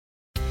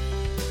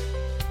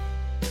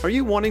Are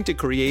you wanting to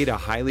create a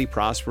highly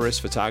prosperous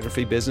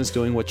photography business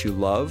doing what you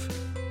love?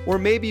 Or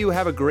maybe you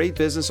have a great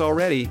business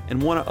already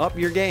and want to up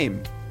your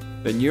game?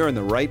 Then you're in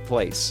the right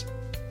place.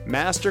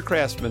 Master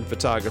craftsman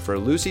photographer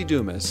Lucy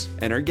Dumas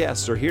and her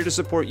guests are here to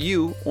support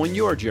you on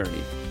your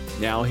journey.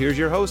 Now here's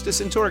your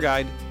hostess and tour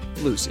guide,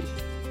 Lucy.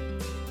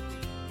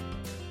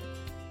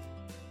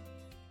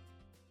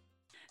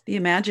 The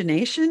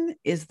imagination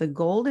is the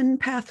golden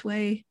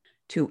pathway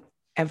to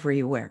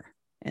everywhere.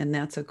 And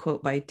that's a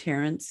quote by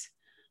Terence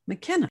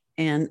McKenna.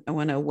 And I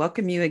want to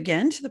welcome you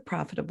again to the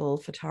Profitable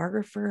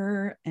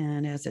Photographer.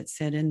 And as it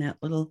said in that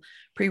little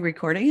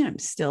pre-recording, I'm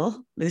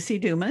still Lucy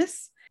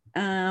Dumas.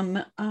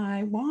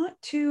 I want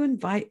to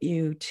invite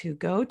you to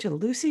go to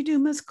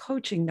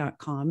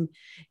lucydumascoaching.com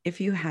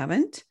if you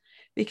haven't,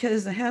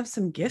 because I have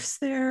some gifts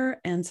there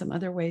and some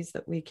other ways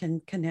that we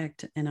can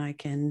connect and I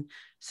can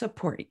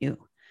support you.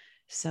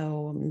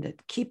 So to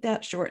keep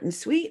that short and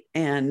sweet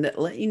and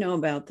let you know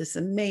about this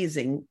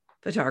amazing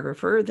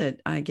photographer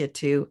that I get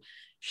to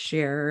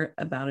share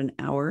about an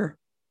hour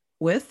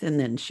with and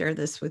then share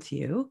this with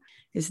you.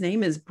 His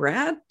name is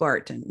Brad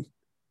Barton.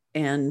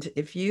 And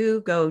if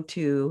you go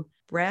to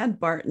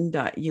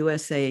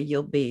bradbarton.usa,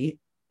 you'll be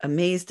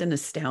amazed and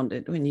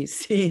astounded when you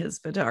see his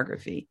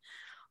photography.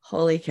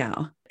 Holy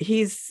cow.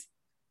 He's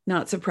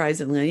not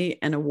surprisingly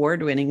an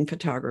award-winning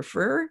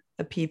photographer,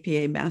 a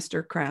PPA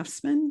master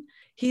craftsman.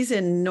 He's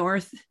in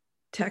North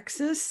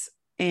Texas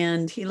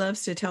and he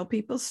loves to tell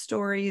people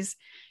stories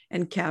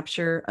and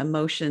capture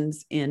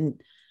emotions in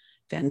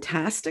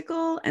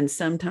fantastical and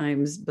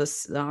sometimes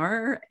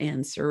bizarre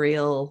and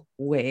surreal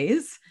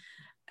ways.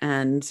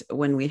 And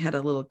when we had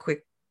a little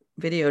quick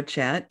video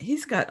chat,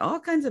 he's got all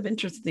kinds of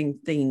interesting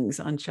things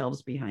on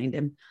shelves behind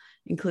him,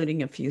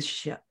 including a few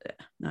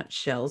not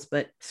shells,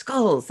 but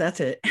skulls.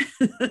 That's it.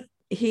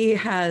 He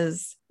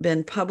has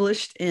been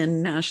published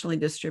in nationally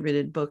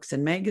distributed books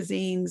and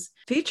magazines,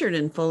 featured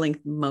in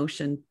full-length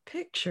motion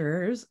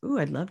pictures. Ooh,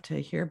 I'd love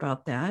to hear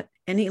about that.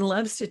 And he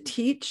loves to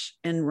teach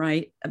and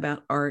write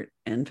about art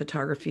and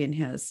photography and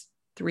has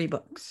 3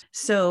 books.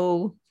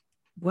 So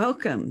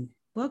welcome,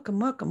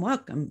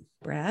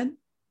 Brad.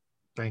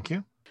 Thank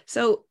you.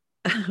 So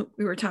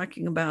we were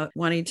talking about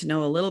wanting to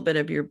know a little bit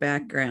of your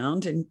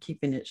background and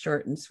keeping it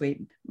short and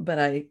sweet, but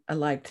I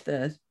liked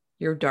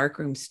your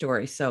darkroom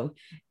story. So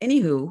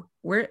anywho,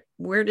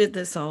 where did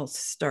this all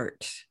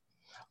start?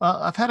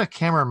 I've had a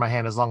camera in my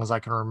hand as long as I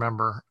can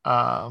remember.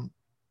 I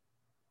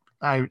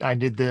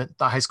did the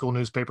high school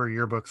newspaper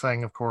yearbook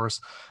thing, of course.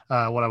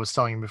 What I was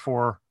telling you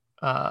before,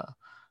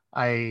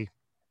 I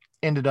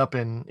ended up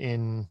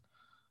in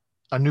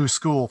a new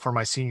school for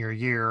my senior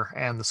year,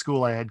 and the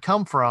school I had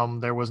come from,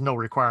 there was no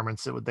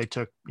requirements. They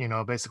took,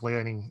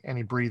 basically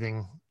any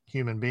breathing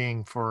human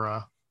being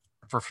for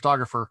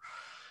photographer.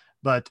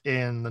 But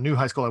in the new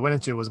high school I went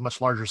into, it was a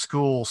much larger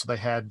school, so they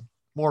had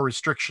more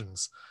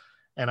restrictions.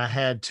 And I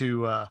had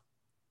to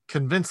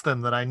convince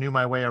them that I knew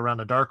my way around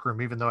a darkroom,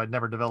 even though I'd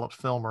never developed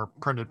film or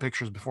printed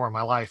pictures before in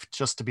my life,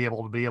 just to be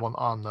able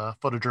on the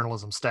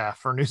photojournalism staff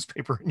for a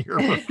newspaper and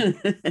yearbook.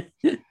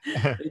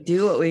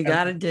 Do what we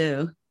got to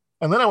do.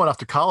 And then I went off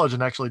to college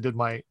and actually did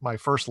my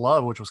first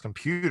love, which was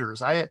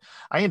computers. I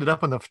ended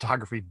up in the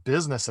photography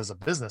business as a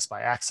business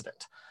by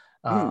accident.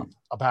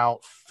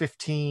 About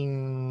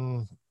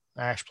 15,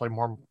 actually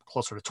more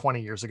closer to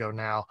 20 years ago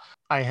now,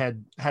 I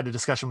had a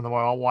discussion with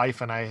my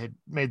wife, and I had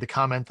made the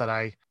comment that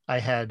I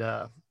had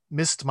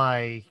missed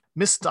a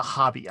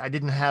hobby. I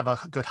didn't have a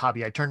good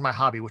hobby. I turned my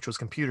hobby, which was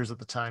computers at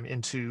the time,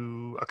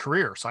 into a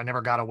career. So I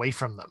never got away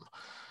from them.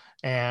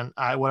 And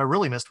what I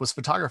really missed was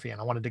photography,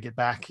 and I wanted to get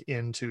back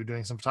into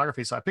doing some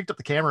photography. So I picked up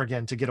the camera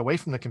again to get away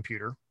from the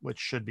computer, which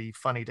should be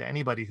funny to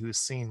anybody who's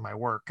seen my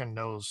work and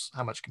knows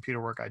how much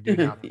computer work I do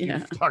now to do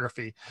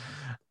photography.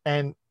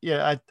 And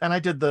I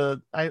did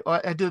the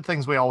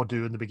things we all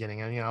do in the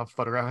beginning, and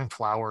photographing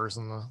flowers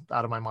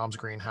out of my mom's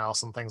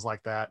greenhouse and things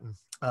like that. And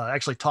I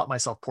actually taught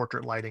myself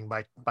portrait lighting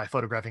by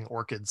photographing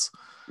orchids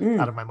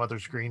out of my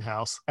mother's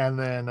greenhouse. And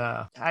then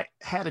I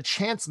had a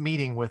chance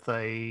meeting with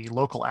a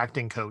local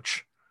acting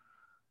coach,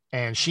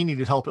 and she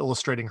needed help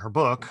illustrating her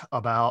book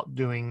about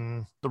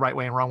doing the right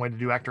way and wrong way to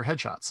do actor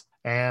headshots.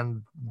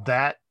 And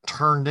that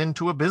turned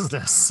into a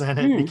business, and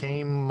it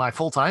became my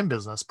full-time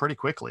business pretty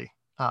quickly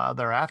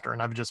thereafter.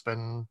 And I've just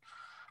been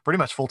pretty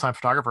much full-time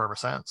photographer ever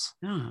since.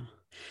 Oh.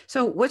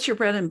 So what's your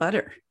bread and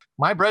butter?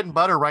 My bread and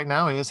butter right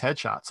now is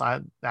headshots.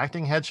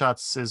 Acting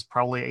headshots is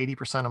probably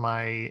 80% of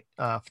my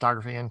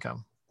photography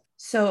income.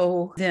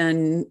 So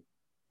then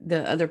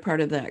the other part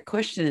of that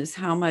question is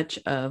how much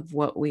of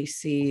what we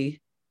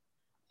see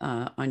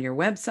on your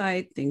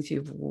website, things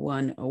you've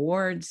won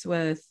awards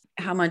with,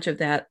 how much of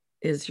that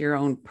is your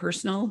own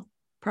personal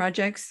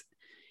projects,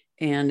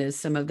 and is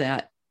some of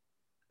that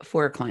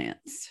for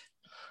clients?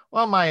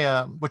 Well,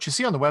 my what you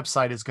see on the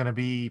website is going to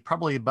be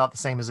probably about the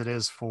same as it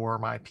is for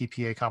my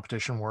PPA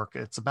competition work.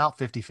 It's about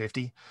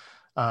 50-50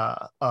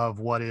 of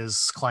what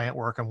is client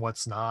work and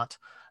what's not,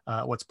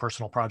 what's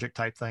personal project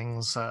type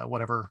things,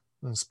 whatever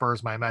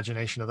spurs my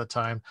imagination at the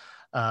time.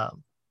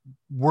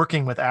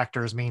 working with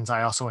actors means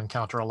I also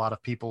encounter a lot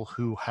of people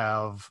who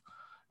have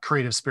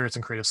creative spirits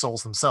and creative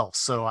souls themselves.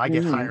 So I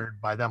get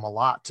hired by them a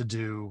lot to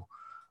do,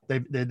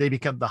 they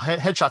become the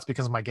headshots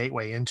becomes my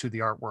gateway into the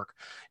artwork.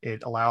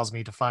 It allows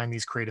me to find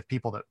these creative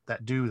people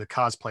that do the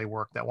cosplay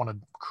work, that want to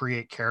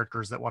create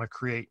characters, that want to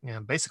create,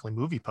 basically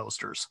movie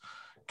posters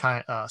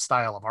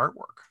style of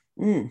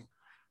artwork.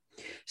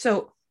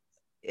 So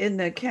in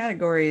the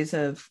categories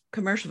of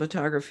commercial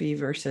photography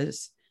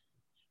versus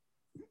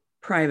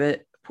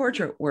private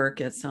portrait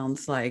work, it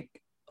sounds like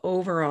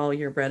overall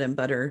your bread and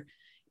butter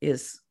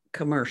is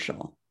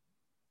commercial.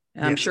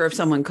 I'm sure if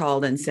someone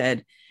called and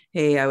said,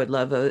 hey, I would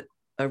love a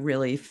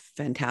really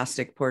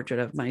fantastic portrait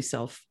of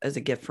myself as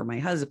a gift for my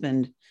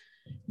husband,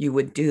 you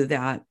would do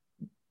that,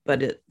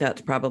 but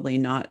that's probably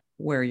not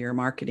where you're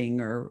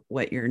marketing or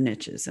what your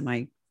niche is. Am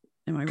I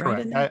Correct. right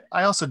in that?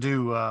 I also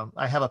do,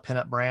 I have a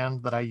pinup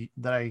brand that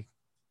I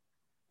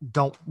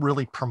don't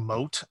really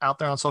promote out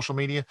there on social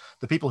media.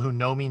 The people who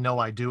know me know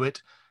I do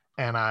it,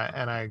 and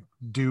I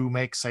do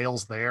make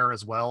sales there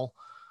as well,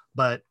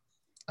 but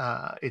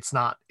it's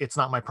not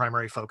my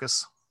primary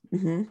focus.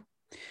 Do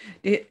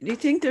you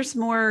think there's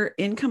more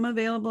income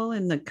available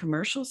in the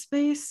commercial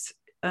space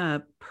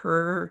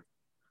per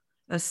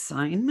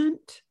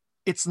assignment?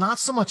 It's not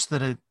so much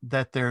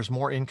that there's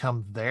more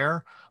income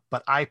there,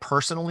 but I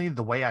personally,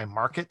 the way I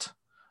market,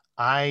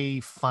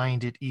 I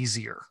find it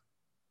easier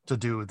to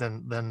do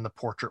than the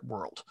portrait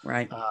world.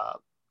 Right.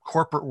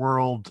 Corporate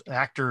world,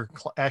 actor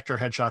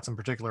headshots in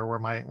particular, where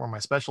my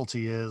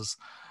specialty is,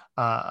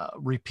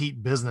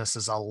 repeat business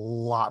is a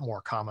lot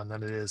more common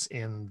than it is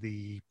in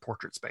the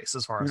portrait space,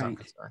 as far as I'm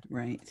concerned.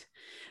 Right.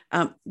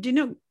 Do you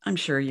know, I'm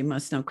sure you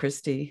must know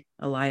Christy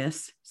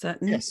Elias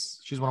Sutton. Yes,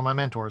 she's one of my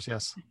mentors.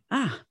 Yes.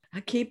 I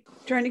keep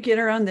trying to get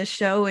her on this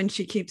show, and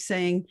she keeps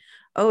saying,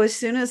 oh, as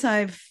soon as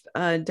I've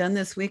done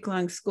this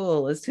week-long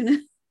school, as soon as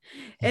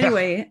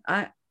anyway,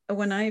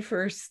 when I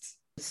first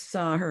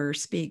saw her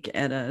speak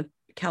at a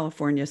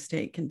California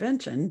state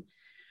convention,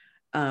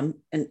 and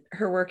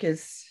her work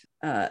is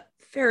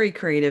very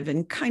creative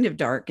and kind of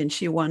dark, and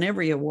she won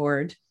every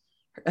award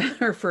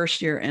her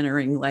first year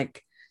entering,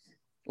 like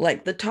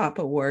the top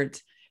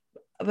awards.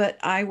 But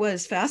I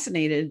was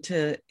fascinated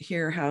to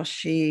hear how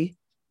she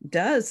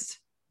does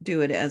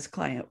do it as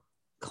client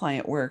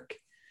work,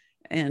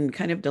 and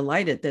kind of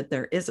delighted that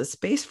there is a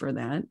space for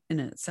that. And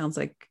it sounds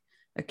like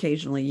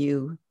occasionally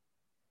you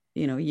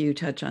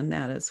touch on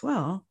that as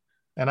well.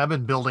 And I've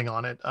been building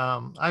on it.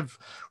 I've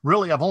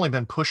only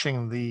been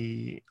pushing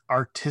the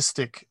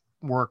artistic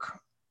work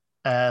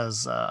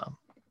as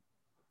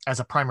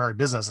a primary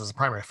business, as a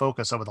primary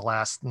focus over the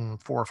last 4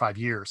 or 5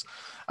 years.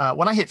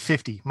 When I hit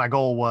 50, my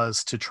goal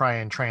was to try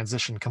and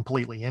transition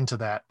completely into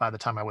that by the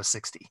time I was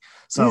 60.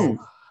 So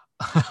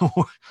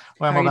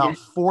I'm about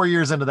 4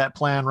 years into that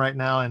plan right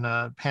now, and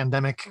a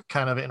pandemic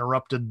kind of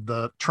interrupted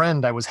the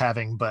trend I was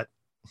having, but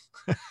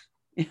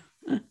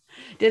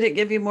did it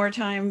give you more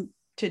time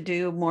to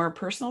do more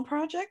personal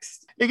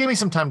projects? It gave me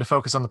some time to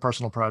focus on the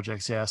personal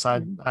projects. Yes.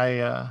 I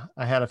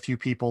had a few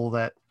people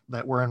that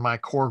were in my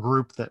core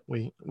group that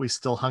we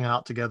still hung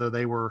out together.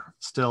 They were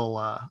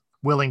still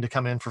willing to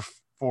come in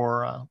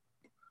for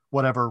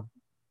whatever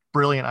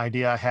brilliant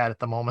idea I had at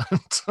the moment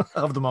to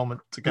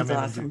come in.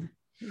 Awesome. And do.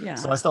 Yeah.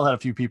 So I still had a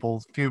few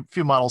people,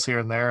 few models here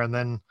and there. And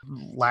then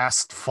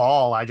last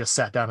fall, I just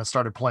sat down and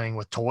started playing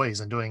with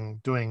toys and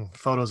doing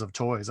photos of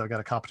toys. I've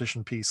got a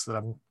competition piece that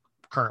I'm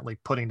currently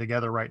putting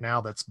together right now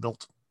that's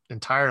built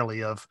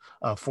entirely of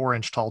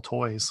 4-inch tall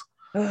toys.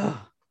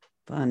 Oh,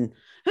 fun.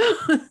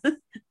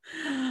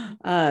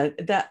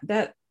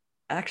 That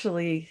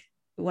actually,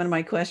 one of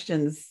my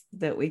questions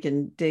that we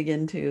can dig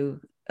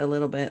into a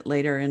little bit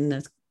later in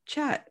this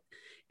chat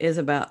is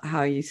about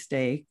how you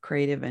stay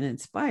creative and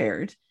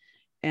inspired.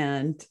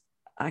 And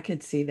I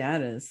could see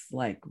that as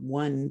like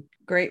one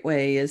great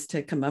way is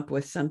to come up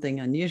with something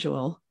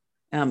unusual.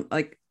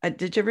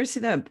 Did you ever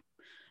see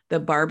the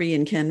Barbie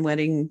and Ken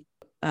wedding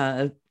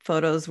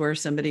photos where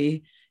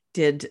somebody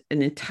did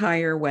an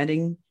entire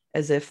wedding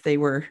as if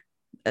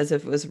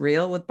it was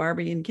real with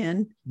Barbie and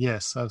Ken?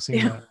 Yes, I've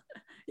seen that.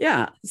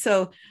 Yeah.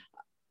 So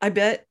I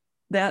bet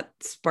that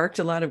sparked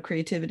a lot of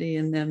creativity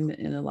in them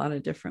in a lot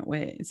of different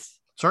ways.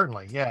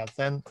 Certainly. Yeah.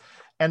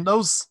 And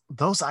those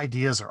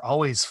ideas are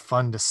always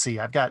fun to see.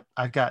 I've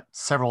got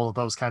several of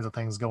those kinds of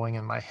things going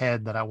in my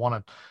head that I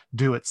want to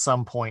do at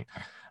some point.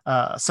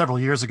 Several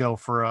years ago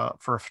for a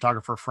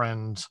photographer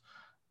friend,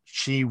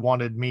 she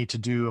wanted me to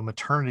do a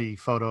maternity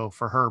photo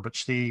for her, but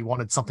she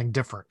wanted something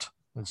different.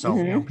 And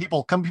so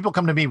people come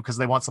to me because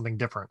they want something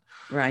different.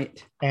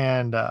 Right.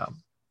 And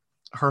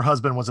her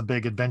husband was a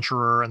big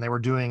adventurer, and they were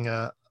doing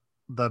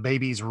the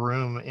baby's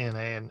room in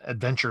an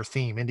adventure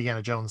theme,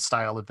 Indiana Jones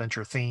style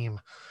adventure theme.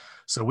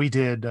 So we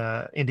did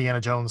Indiana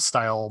Jones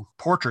style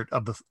portrait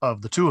of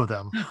the two of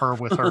them, her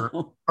with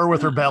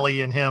her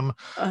belly and him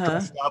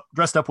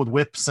dressed up with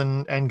whips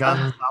and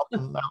guns out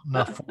in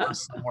the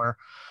forest somewhere.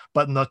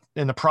 But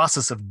in the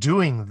process of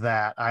doing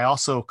that, I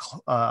also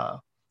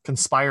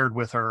conspired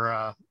with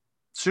her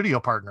studio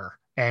partner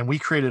And we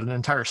created an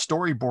entire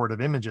storyboard of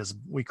images.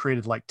 We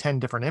created like 10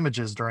 different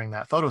images during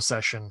that photo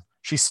session.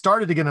 She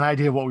started to get an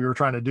idea of what we were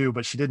trying to do,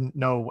 but she didn't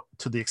know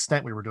to the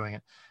extent we were doing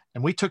it.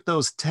 And we took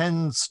those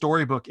 10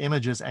 storybook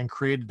images and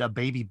created a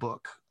baby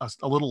book,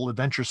 a little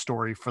adventure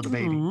story for the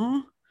baby,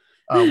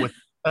 with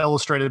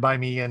illustrated by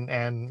me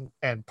and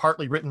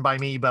partly written by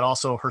me, but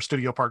also her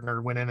studio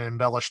partner went in and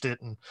embellished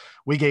it. And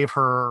we gave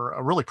her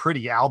a really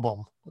pretty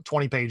album, a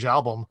 20-page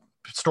album,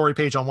 story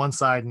page on one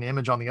side and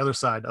image on the other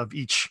side of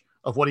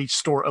what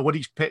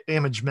each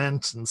image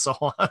meant, and so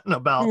on,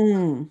 about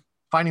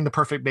finding the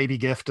perfect baby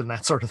gift and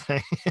that sort of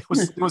thing. It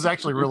was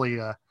actually really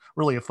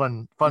a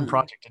fun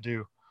project to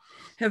do.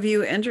 Have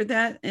you entered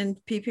that in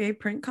PPA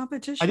print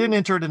competition? I didn't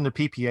enter it into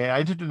PPA. I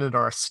entered it into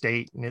our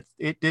state, and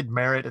it did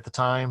merit at the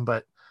time,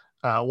 but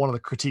one of the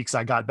critiques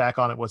I got back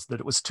on it was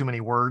that it was too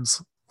many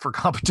words for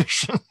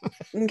competition.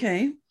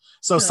 Okay.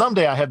 So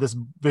someday I have this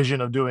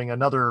vision of doing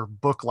another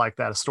book like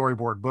that, a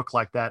storyboard book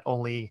like that,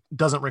 only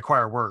doesn't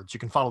require words. You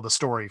can follow the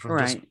story from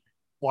just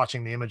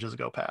watching the images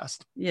go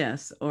past.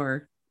 Yes,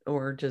 or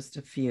just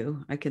a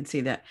few. I can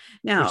see that.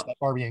 Now, that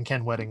Barbie and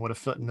Ken wedding would have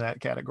fit in that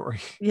category.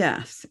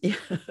 Yes.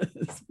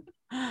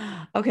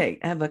 Okay,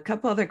 I have a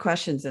couple other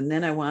questions, and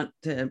then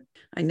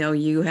I know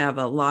you have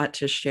a lot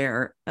to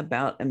share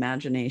about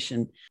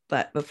imagination,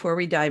 but before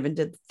we dive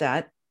into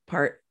that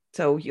part,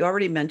 so you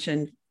already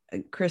mentioned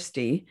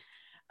Christy.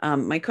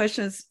 My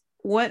question is,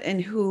 what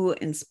and who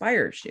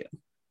inspires you?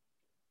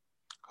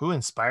 Who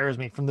inspires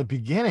me? From the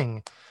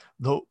beginning,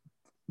 the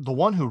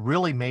one who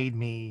really made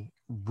me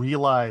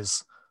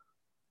realize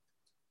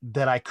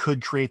that I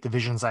could create the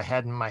visions I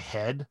had in my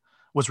head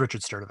was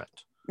Richard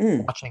Sturdivant.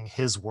 Watching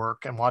his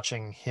work and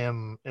watching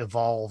him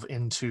evolve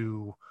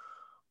into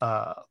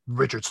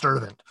Richard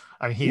Sturdivant.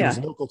 I mean, he was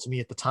local to me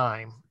at the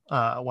time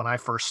when I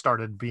first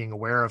started being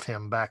aware of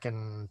him back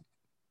in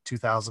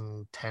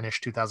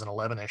 2010-ish,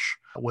 2011-ish,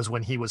 was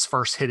when he was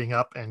first hitting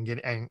up and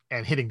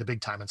hitting the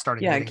big time and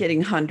starting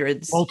getting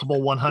hundreds,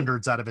 multiple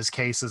 100s out of his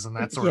cases and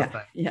that sort of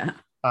thing.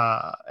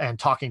 And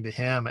talking to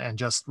him and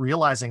just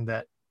realizing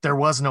that there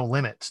was no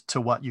limit to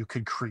what you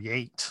could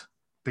create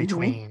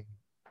between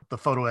the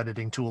photo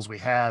editing tools we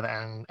have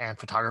and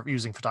photography,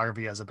 using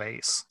photography as a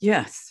base.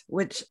 Yes,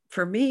 which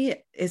for me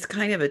is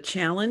kind of a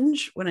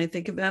challenge. When I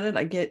think about it,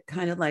 I get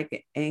kind of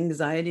like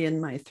anxiety in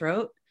my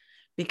throat,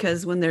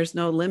 because when there's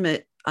no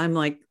limit, I'm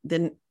like,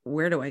 then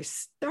where do I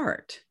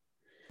start?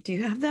 Do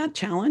you have that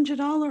challenge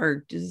at all,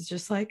 or is it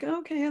just like,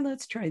 okay,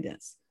 let's try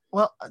this?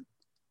 Well,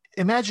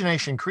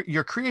 imagination,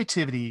 your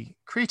creativity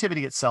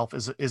itself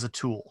is a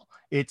tool.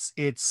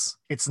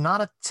 It's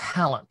not a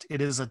talent.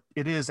 It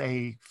is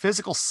a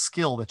physical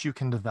skill that you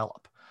can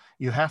develop.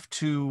 You have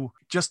to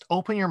just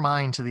open your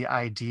mind to the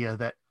idea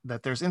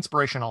that there's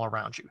inspiration all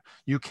around you.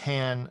 You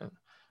can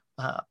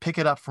pick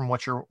it up from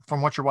what you're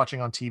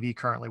watching on TV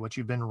currently, what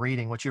you've been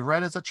reading, what you've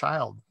read as a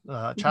child.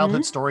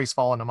 Childhood stories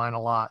fall into mine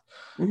a lot.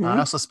 I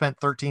also spent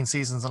 13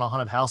 seasons in a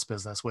haunted house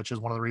business, which is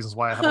one of the reasons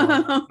why I have a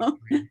lot of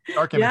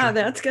dark imagery. Yeah,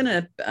 that's going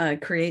to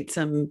create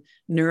some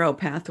neural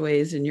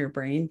pathways in your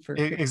brain for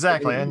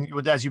exactly.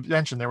 And as you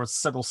mentioned, there were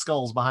several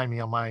skulls behind me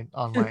on my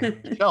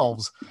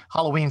shelves.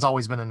 Halloween's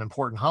always been an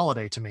important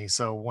holiday to me,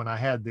 so when I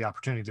had the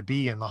opportunity to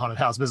be in the haunted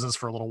house business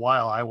for a little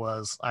while, I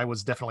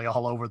was definitely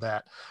all over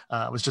that.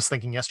 I was just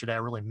thinking yesterday, I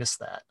really missed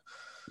that.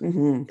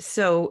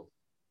 So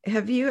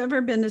have you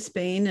ever been to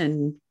Spain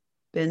and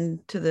been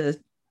to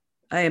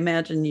I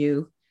imagine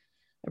you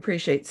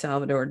appreciate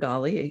Salvador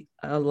Dali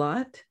a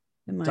lot.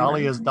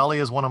 Dali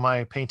is one of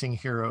my painting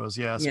heroes.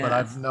 Yes. But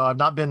I've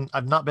not been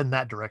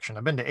that direction.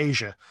 I've been to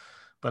Asia,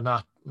 but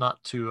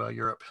not to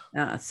Europe.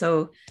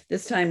 So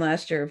this time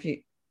last year,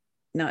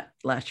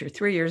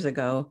 3 years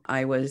ago,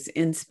 I was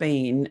in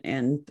Spain,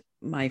 and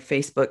my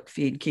Facebook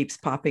feed keeps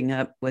popping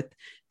up with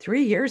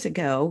 3 years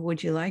ago.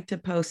 Would you like to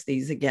post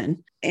these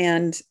again?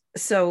 And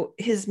so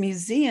his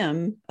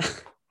museum,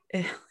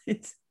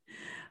 it's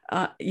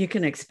you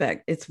can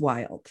expect it's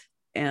wild.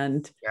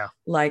 And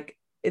like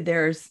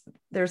there's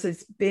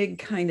this big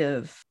kind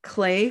of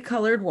clay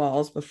colored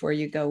walls before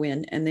you go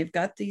in, and they've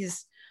got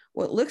these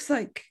what looks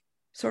like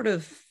sort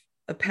of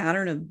a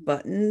pattern of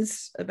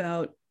buttons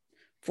about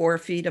 4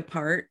 feet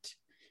apart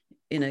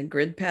in a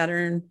grid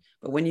pattern.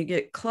 But when you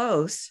get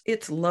close,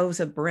 it's loaves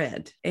of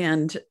bread.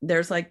 And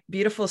there's like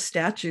beautiful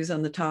statues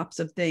on the tops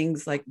of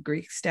things, like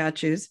Greek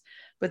statues,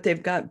 but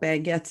they've got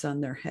baguettes on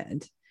their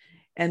head.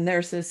 And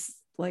there's this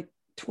like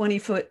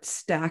 20-foot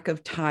stack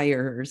of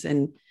tires.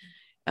 And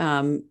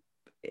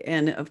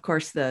of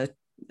course,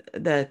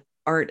 the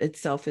art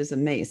itself is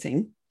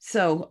amazing.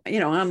 So,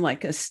 I'm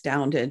like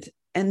astounded.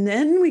 And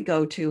then we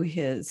go to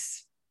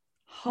his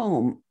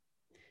home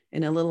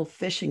in a little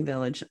fishing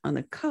village on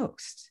the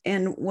coast.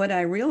 And what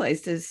I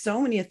realized is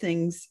so many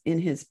things in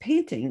his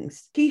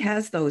paintings, he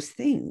has those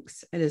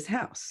things at his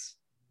house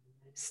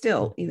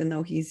still, even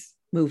though he's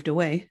moved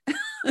away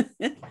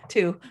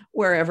to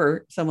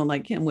wherever someone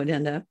like him would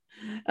end up.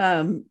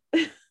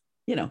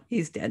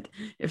 He's dead,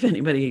 if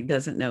anybody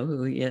doesn't know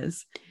who he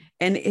is.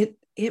 And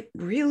it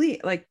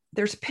really, like,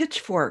 there's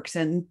pitchforks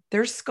and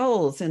there's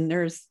skulls and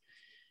there's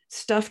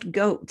stuffed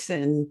goats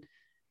and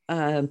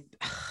uh,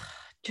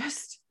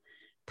 just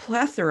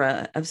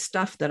plethora of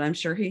stuff that I'm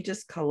sure he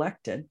just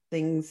collected,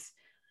 things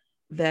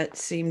that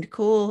seemed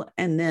cool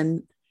and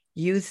then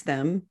used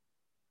them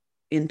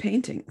in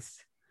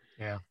paintings.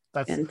 Yeah,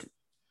 that's And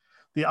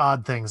the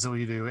odd things that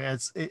we do.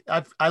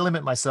 I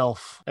limit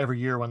myself every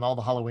year when all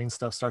the Halloween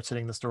stuff starts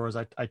hitting the stores.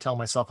 I tell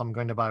myself I'm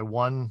going to buy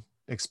one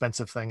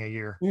expensive thing a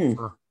year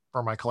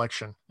for my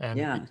collection, and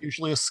yeah, it's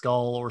usually a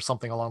skull or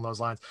something along those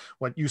lines.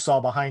 What you saw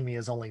behind me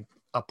is only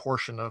a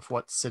portion of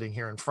what's sitting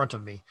here in front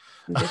of me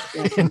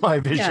in my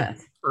vision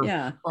yeah,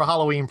 yeah, for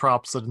Halloween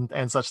props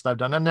and such that I've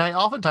done. And I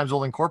oftentimes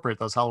will incorporate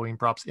those Halloween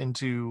props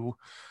into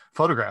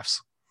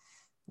photographs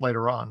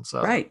later on.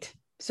 So right.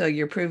 So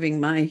you're proving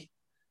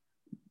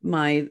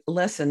my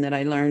lesson that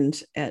I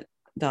learned at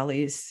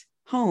Dolly's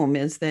home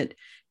is that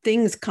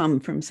things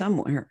come from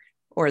somewhere,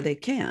 or they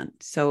can.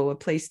 So a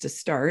place to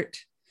start,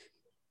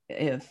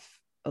 if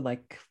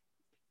like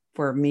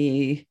for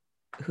me,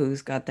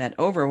 who's got that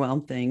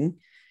overwhelm thing,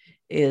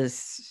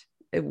 is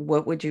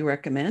what would you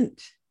recommend?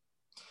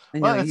 I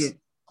know well, you.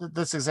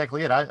 that's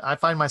exactly it. I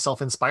find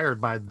myself inspired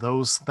by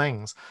those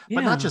things,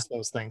 but not Yeah. just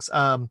those things.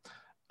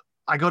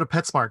 I go to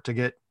PetSmart to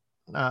get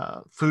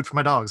food for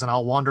my dogs, and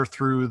I'll wander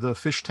through the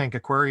fish tank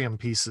aquarium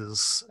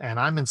pieces, and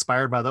I'm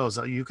inspired by those.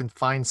 You can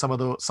find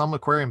some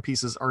aquarium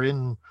pieces are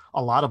in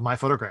a lot of my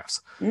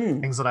photographs,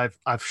 Mm. things that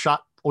I've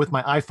shot with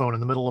my iPhone in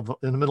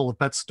the middle of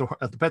pet store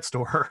at the pet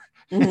store,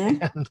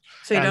 Mm-hmm. and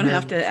So you and don't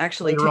have then to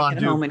actually later take on it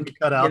do home and give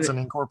cutouts it. and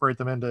incorporate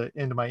them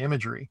into my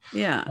imagery.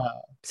 Yeah.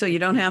 Uh, So you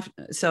don't have.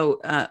 So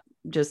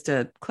just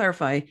to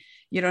clarify,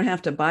 you don't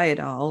have to buy it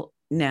all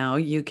now.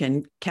 You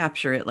can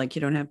capture it. Like you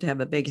don't have to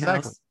have a big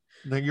exactly. house.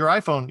 Your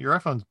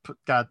iPhone's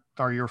got,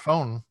 or your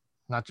phone,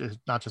 not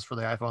just for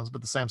the iPhones,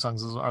 but the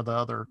Samsungs are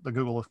the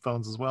Google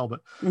phones as well.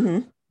 But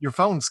Mm-hmm. your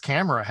phone's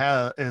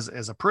camera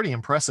is a pretty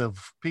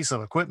impressive piece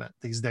of equipment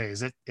these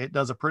days. It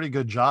does a pretty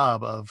good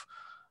job of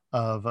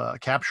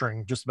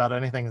capturing just about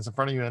anything that's in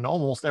front of you in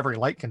almost every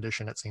light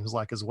condition, it seems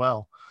like, as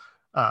well.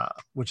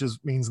 Which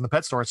means in the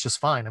pet store it's just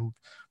fine. And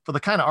for the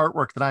kind of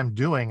artwork that I'm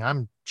doing,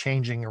 I'm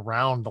changing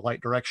around the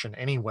light direction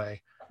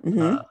anyway.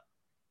 Mm-hmm. Uh,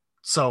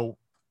 so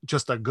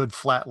just a good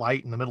flat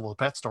light in the middle of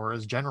the pet store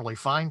is generally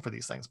fine for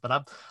these things. But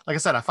like I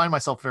said, I find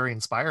myself very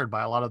inspired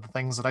by a lot of the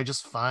things that I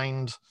just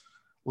find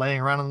laying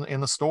around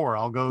in the store.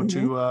 I'll go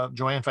Mm-hmm.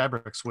 to Joann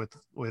Fabrics with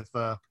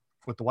the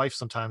wife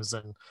sometimes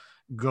and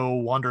go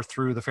wander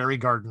through the fairy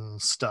garden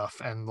stuff,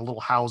 and the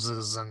little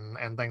houses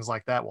and things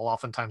like that will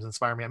oftentimes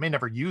inspire me. I may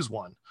never use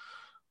one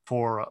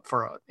for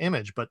an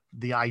image, but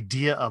the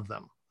idea of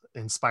them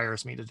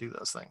inspires me to do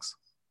those things.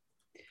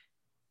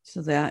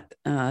 So that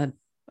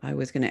I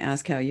was going to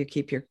ask how you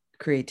keep your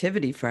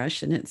creativity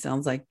fresh, and it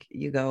sounds like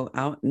you go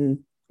out and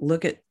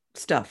look at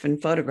stuff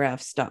and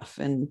photograph stuff.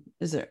 And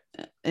is there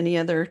any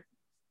other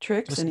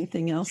tricks? Just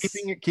Anything else?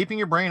 keeping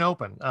your brain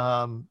open.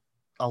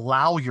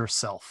 Allow your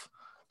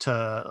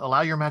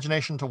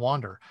imagination to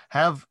wander.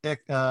 Have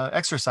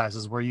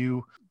exercises where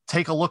you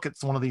take a look at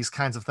one of these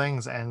kinds of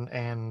things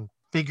and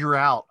figure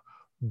out,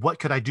 what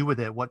could I do with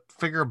it?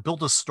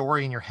 Build a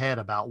story in your head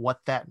about what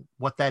that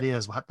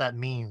is, what that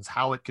means,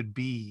 how it could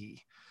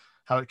be,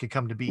 how it could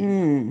come to be.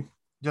 Mm.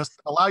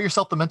 Just allow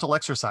yourself the mental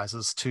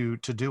exercises to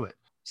do it.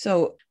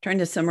 So trying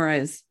to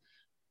summarize,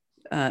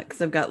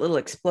 because I've got little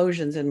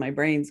explosions in my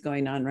brains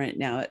going on right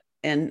now.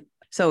 And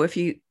so if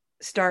you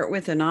start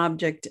with an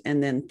object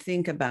and then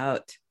think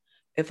about,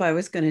 if I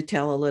was going to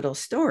tell a little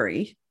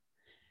story,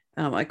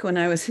 like when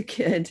I was a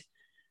kid,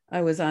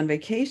 I was on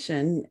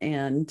vacation,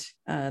 and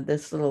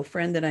this little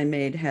friend that I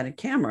made had a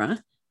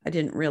camera. I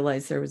didn't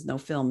realize there was no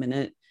film in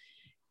it.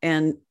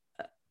 And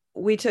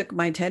we took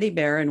my teddy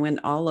bear and went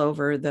all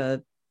over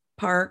the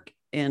park,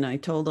 and I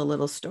told a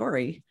little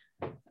story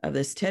of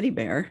this teddy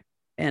bear,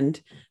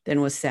 and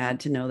then was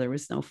sad to know there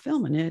was no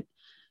film in it.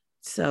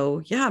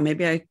 So yeah,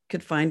 maybe I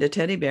could find a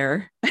teddy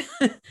bear,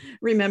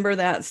 remember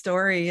that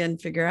story,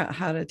 and figure out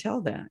how to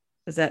tell that.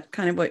 Is that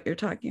kind of what you're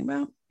talking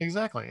about?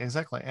 Exactly.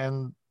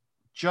 And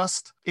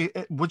just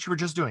what you were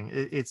just doing,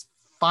 it's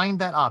find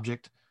that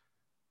object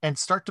and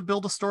start to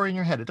build a story in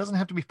your head. It doesn't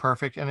have to be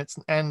perfect,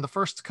 and the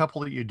first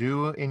couple that you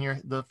do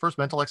the first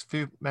mental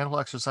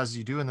exercises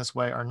you do in this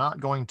way are not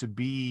going to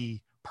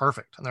be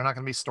perfect, and they're not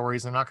going to be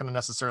stories. They're not going to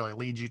necessarily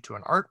lead you to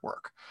an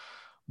artwork,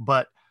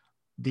 but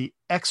the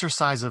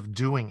exercise of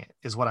doing it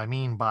is what I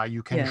mean by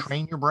you can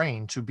train your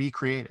brain to be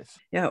creative.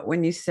 Yeah,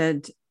 when you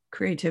said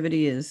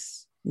creativity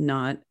is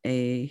not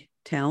a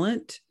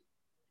talent,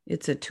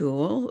 it's a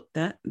tool,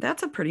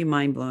 that's a pretty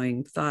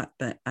mind-blowing thought,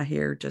 that I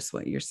hear just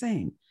what you're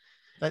saying.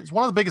 That's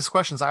one of the biggest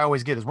questions I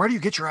always get is, where do you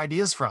get your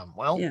ideas from?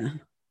 Well,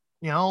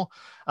 yeah,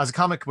 as a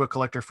comic book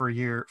collector for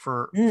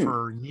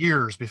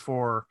years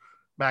before,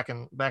 back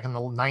in the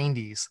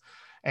 90s.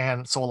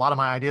 And so a lot of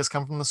my ideas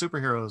come from the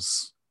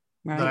superheroes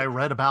that I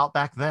read about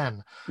back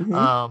then. Mm-hmm.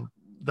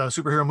 the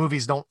superhero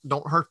movies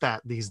don't hurt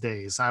that these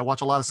days. I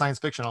watch a lot of science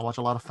fiction. I watch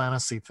a lot of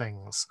fantasy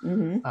things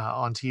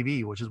on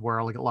TV, which is where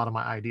a lot of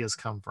my ideas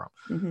come from.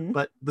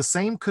 But the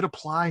same could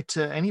apply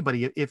to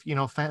anybody. If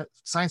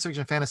science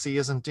fiction fantasy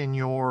isn't in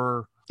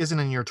your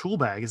tool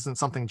bag, isn't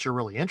something that you're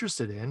really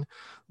interested in,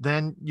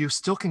 then you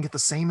still can get the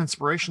same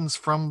inspirations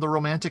from the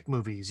romantic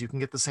movies. You can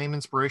get the same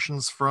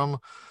inspirations from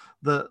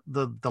the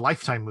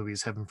Lifetime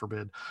movies, heaven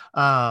forbid.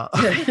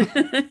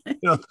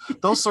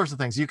 Those sorts of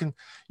things. You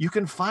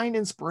can find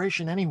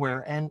inspiration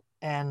anywhere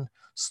and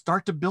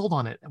start to build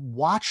on it.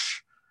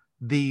 Watch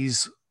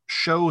these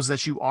shows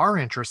that you are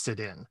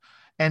interested in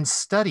and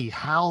study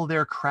how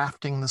they're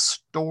crafting the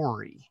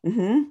story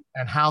and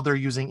how they're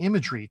using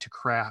imagery to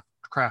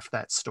craft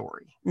that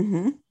story.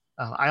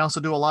 I also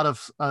do a lot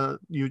of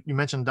you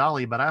mentioned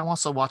Dali, but I'm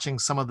also watching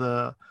some of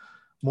the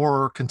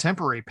more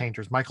contemporary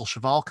painters. Michael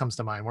Chevall comes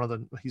to mind.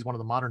 He's one of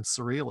the modern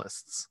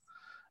surrealists.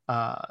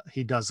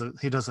 He does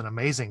an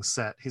amazing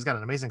set. He's got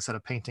an amazing set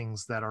of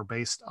paintings that are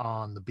based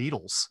on the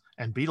Beatles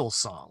and Beatles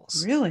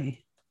songs.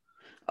 Really?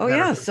 Oh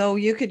yeah. So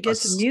you could get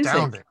some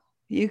music.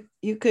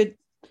 You could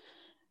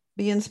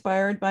be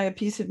inspired by a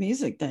piece of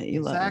music that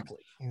you love.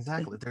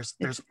 Exactly.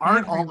 There's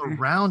art all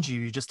around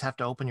you. You just have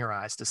to open your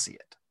eyes to see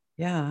it.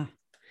 Yeah.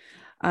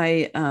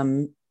 I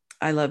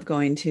love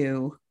going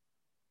to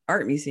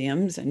art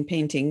museums and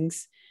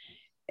paintings.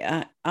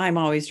 I'm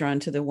always drawn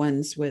to the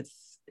ones with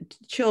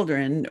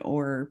children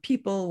or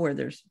people where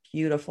there's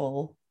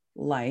beautiful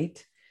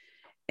light.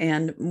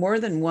 And more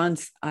than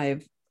once,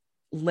 I've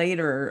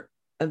later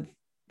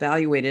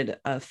evaluated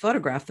a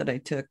photograph that I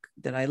took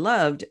that I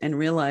loved and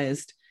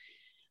realized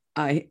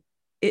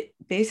it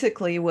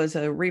basically was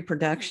a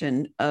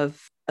reproduction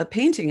of a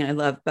painting I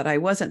loved, but I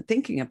wasn't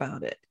thinking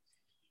about it.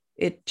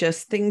 It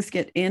just, things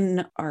get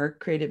in our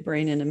creative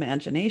brain and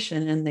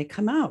imagination and they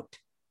come out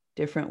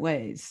different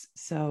ways.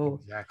 So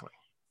exactly.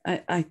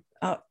 I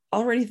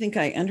already think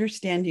I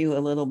understand you a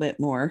little bit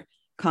more.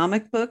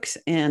 Comic books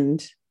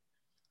and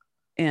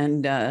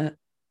I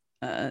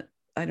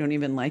don't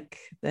even like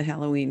the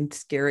Halloween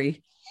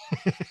scary.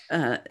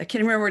 I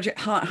can't remember what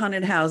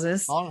haunted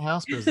houses. Haunted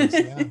house business.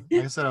 Yeah.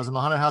 Like I said, I was in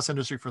the haunted house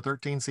industry for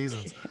 13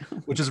 seasons,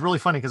 which is really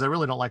funny because I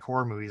really don't like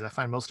horror movies. I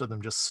find most of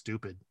them just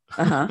stupid.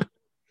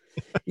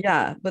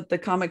 Yeah, but the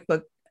comic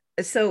book.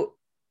 So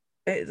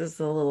this is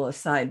a little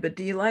aside, but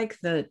do you like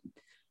the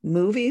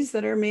movies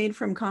that are made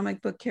from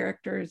comic book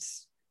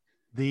characters?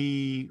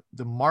 The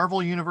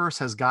Marvel universe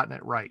has gotten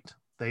it right.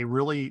 They're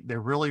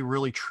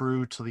really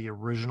true to the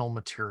original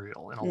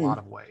material in a lot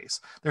of ways.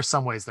 There's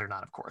some ways they're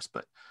not, of course,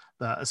 but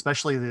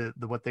especially the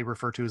what they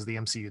refer to as the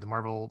MCU, the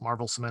Marvel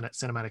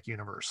Cinematic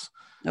Universe.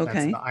 Okay.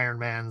 That's the Iron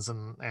Mans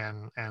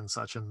and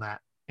such in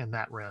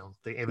that realm,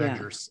 the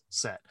Avengers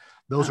set.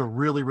 Those are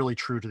really, really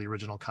true to the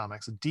original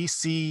comics.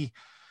 DC,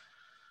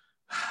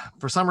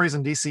 for some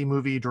reason, DC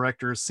movie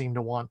directors seem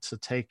to want to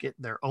take it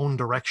their own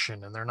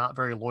direction, and they're not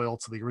very loyal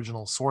to the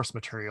original source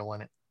material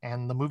in it.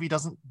 And the movie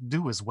doesn't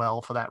do as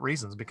well for that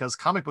reason, because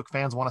comic book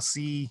fans want to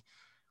see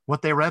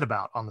what they read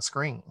about on the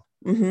screen.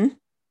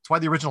 That's why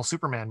the original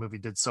Superman movie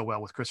did so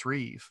well with Chris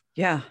Reeve.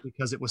 Yeah.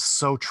 Because it was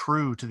so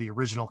true to the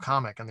original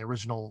comic and the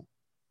original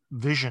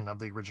vision of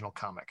the original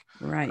comic.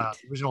 Right.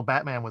 The original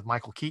Batman with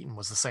Michael Keaton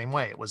was the same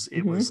way. It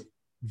was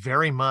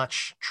very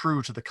much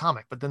true to the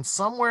comic, but then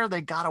somewhere they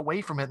got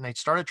away from it and they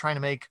started trying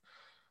to make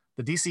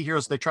the DC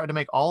heroes. They tried to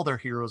make all their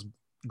heroes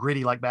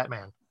gritty like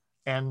Batman,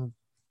 and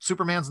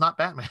Superman's not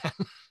Batman.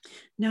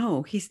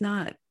 No, he's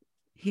not.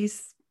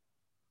 He's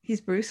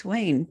Bruce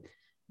Wayne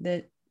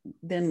that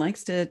then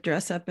likes to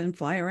dress up and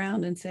fly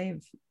around and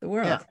save the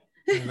world.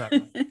 Yeah,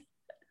 exactly.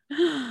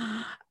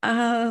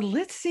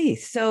 Let's see.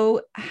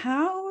 So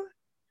how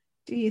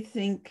do you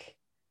think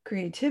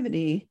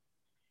creativity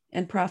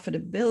and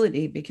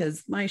profitability,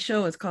 because my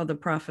show is called The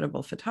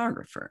Profitable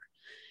Photographer.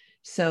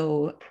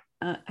 So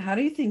how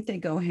do you think they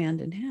go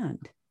hand in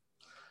hand?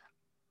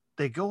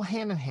 They go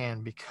hand in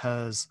hand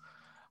because,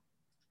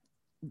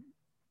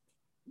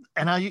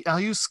 and I'll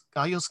use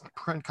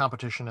print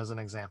competition as an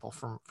example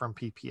from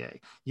PPA.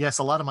 Yes,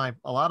 a lot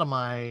of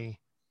my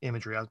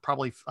imagery,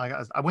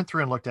 I went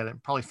through and looked at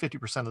it. Probably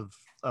 50%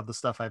 of the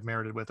stuff I've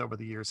merited with over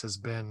the years has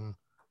been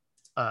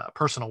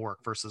personal work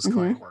versus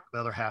client work. The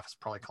other half is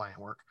probably client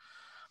work.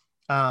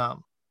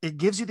 It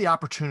gives you the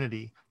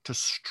opportunity to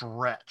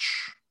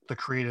stretch the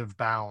creative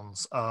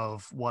bounds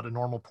of what a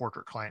normal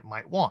portrait client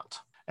might want.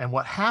 And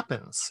what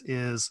happens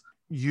is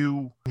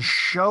you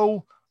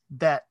show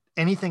that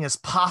anything is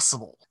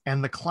possible.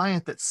 And the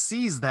client that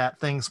sees that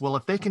thinks, well,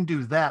 if they can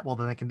do that, well,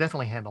 then they can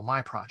definitely handle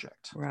my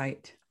project.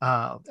 Right.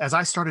 As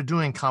I started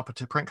doing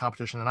print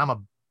competition, and I'm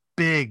a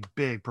big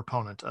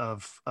proponent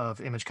of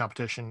image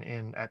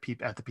competition at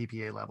the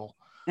PPA level.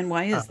 And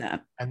why is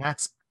that? And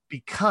that's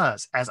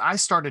because as I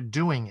started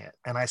doing it,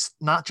 and I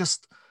not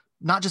just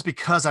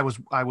because I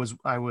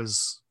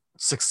was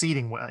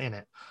succeeding in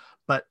it,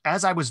 but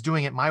as I was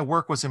doing it, my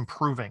work was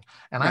improving,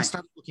 and I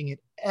started looking at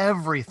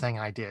everything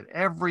I did,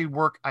 every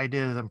work I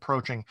did and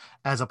approaching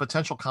as a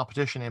potential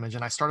competition image,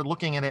 and I started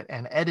looking at it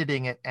and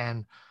editing it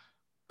and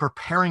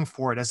preparing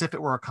for it as if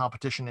it were a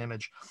competition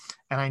image.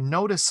 And I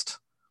noticed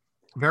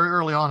very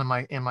early on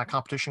in my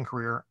competition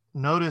career,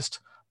 noticed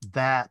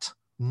that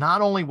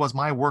not only was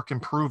my work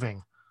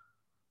improving,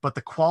 but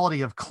the quality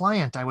of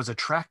client I was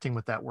attracting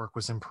with that work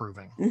was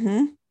improving.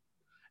 Mm-hmm.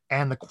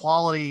 And the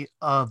quality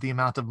of the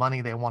amount of money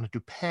they wanted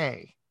to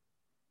pay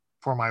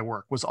for my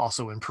work was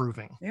also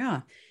improving.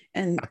 Yeah.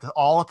 And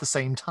all at the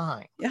same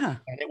time. Yeah.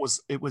 And it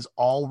was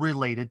all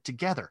related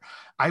together.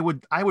 I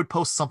would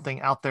post something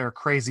out there,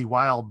 crazy,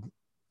 wild,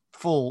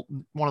 full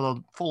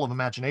of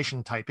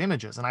imagination type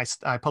images. And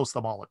I post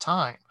them all the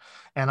time.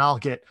 And I'll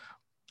get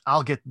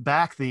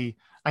back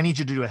I need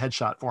you to do a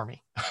headshot for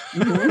me.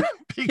 Mm-hmm.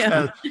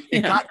 Because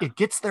it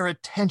gets their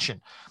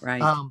attention.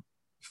 Right.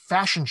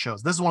 Fashion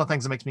shows. This is one of the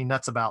things that makes me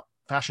nuts about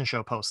fashion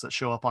show posts that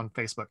show up on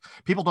Facebook.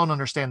 People don't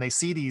understand. They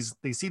see these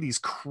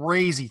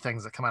crazy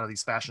things that come out of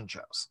these fashion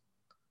shows,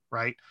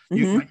 right?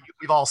 Mm-hmm.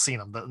 We've all seen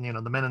them.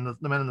 The men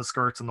in the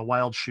skirts and the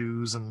wild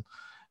shoes and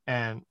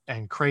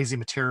crazy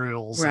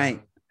materials,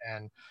 right?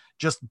 And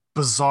just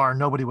bizarre.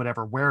 Nobody would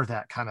ever wear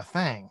that kind of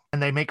thing,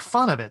 and they make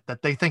fun of it.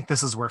 That they think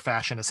this is where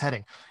fashion is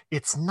heading.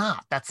 It's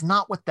not. That's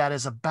not what that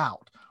is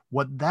about.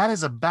 What that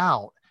is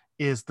about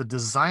is the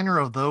designer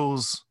of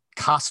those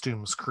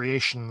costumes,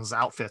 creations,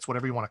 outfits,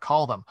 whatever you want to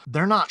call them.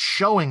 They're not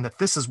showing that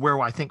this is where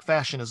I think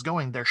fashion is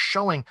going. They're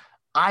showing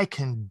I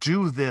can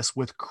do this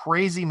with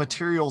crazy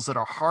materials that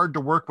are hard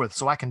to work with.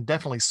 So I can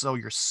definitely sew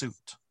your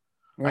suit.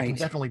 Right. I can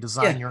definitely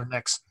design your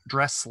next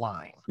dress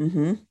line.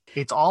 Mm-hmm.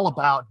 It's all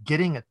about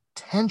getting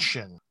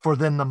attention for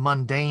then the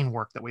mundane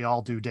work that we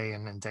all do day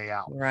in and day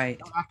out. Right.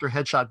 After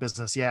headshot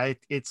business,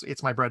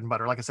 it's my bread and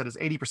butter. Like I said, it's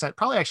 80%,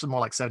 probably actually more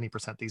like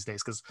 70% these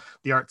days, because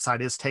the art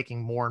side is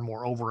taking more and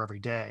more over every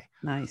day.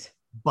 Nice.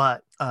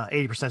 But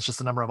 80% is just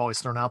the number I've always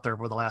thrown out there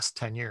over the last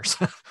 10 years.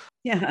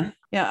 Yeah.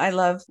 I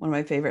love, one of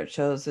my favorite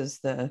shows is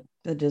the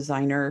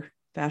designer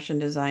fashion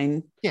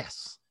design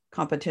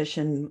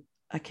competition.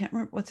 I can't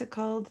remember, what's it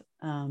called?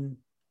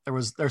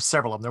 There's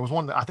several of them. There was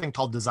one I think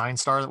called Design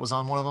Star that was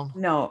on one of them.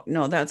 No,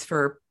 that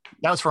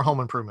was for home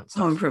improvement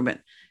stuff. Home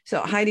improvement.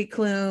 So Heidi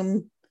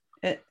Klum,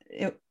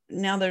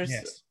 now there's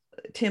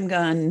Tim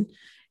Gunn,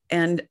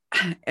 and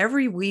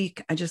every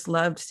week I just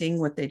loved seeing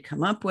what they'd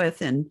come up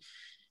with, and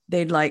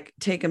they'd like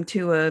take them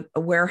to a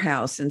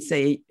warehouse and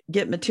say,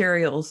 get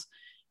materials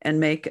and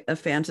make a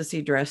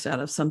fantasy dress out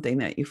of something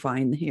that you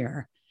find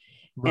here.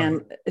 Right.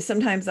 And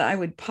sometimes I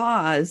would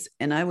pause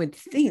and I would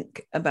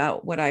think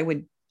about what I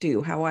would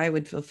do, how I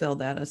would fulfill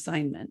that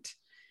assignment.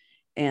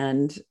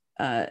 And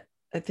I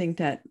think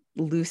that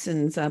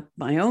loosens up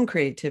my own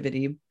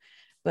creativity.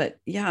 But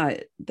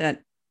and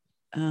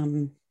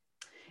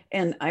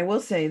I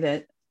will say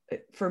that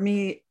for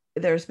me,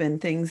 there's been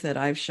things that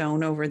I've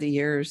shown over the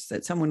years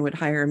that someone would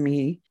hire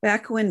me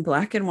back when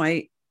black and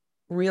white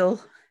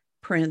real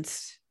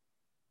prints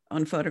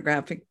on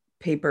photographic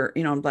paper,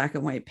 on black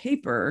and white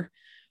paper,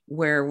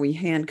 where we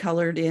hand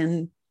colored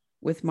in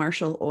with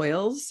Marshall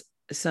oils,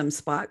 some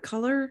spot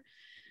color.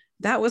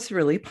 That was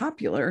really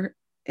popular.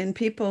 And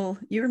people,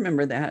 you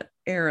remember that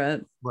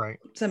era, right?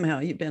 Somehow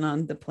you've been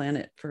on the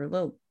planet for a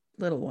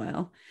little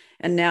while.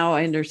 And now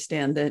I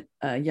understand that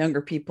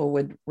younger people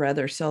would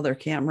rather sell their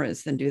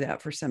cameras than do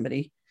that for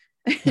somebody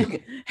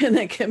in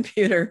the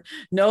computer.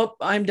 Nope,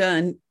 I'm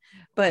done.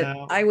 But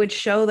I would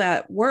show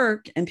that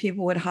work and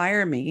people would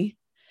hire me.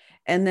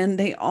 And then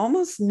they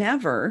almost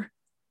never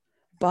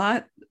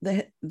bought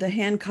the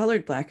hand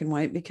colored black and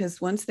white, because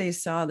once they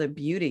saw the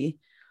beauty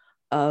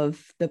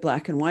of the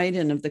black and white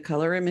and of the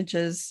color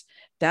images,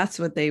 that's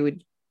what they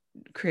would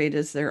create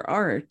as their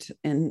art.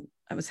 And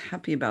I was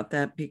happy about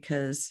that,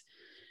 because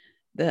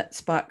the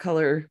spot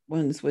color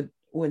ones would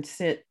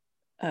sit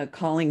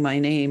calling my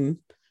name,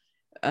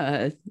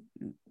 something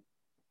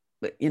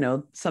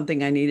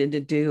I needed to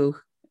do.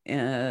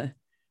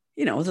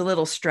 It was a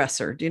little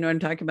stressor. Do you know what I'm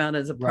talking about?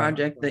 As a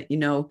project that,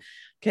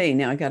 okay,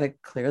 now I got to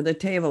clear the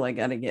table. I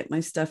got to get my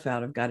stuff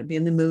out. I've got to be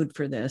in the mood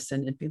for this.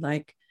 And it'd be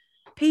like,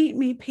 paint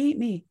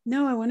me.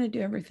 No, I want to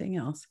do everything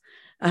else.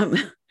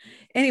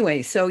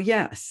 Anyway, so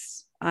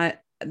yes,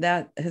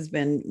 that has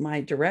been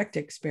my direct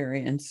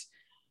experience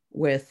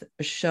with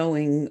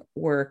showing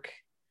work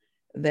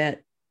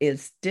that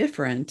is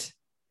different,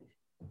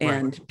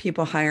 and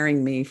people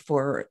hiring me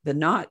for the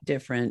not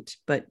different,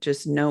 but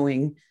just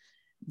knowing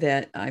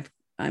that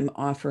I'm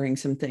offering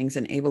some things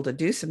and able to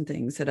do some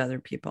things that other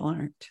people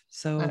aren't.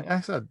 So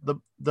I said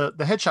the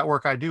headshot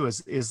work I do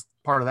is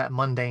part of that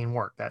mundane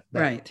work, that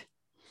right.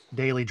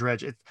 daily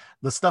dredge.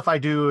 The stuff I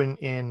do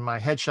in my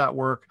headshot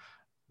work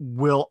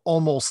will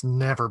almost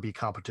never be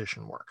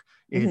competition work.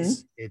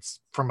 It's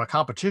from a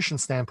competition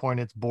standpoint,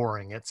 it's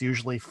boring. It's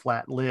usually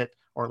flat lit,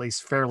 or at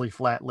least fairly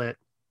flat lit,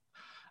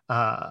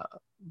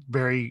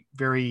 very,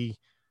 very,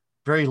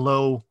 very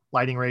low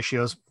lighting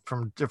ratios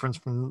from difference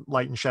from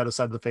light and shadow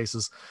side of the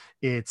faces.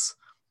 It's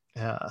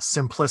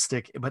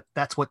simplistic, but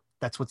that's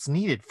what's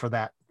needed for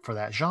that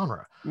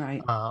genre.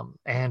 Right.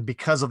 And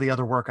because of the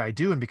other work I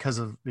do, and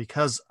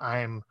because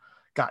I'm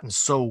gotten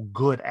so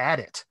good at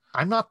it,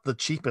 I'm not the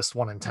cheapest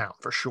one in town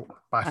for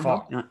sure, by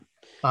far.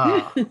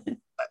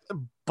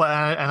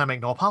 and I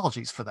make no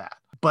apologies for that.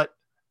 But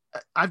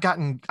I got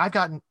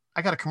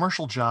a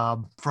commercial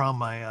job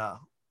from a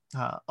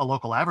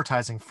local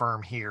advertising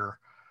firm here,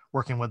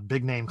 working with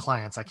big name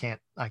clients. I can't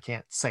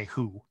say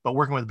who, but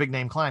working with big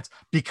name clients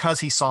because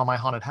he saw my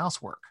haunted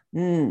house work.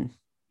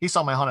 He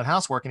saw my haunted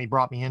house work and he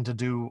brought me in to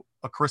do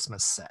a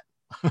Christmas set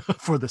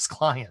for this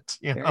client.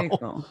 Very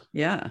cool.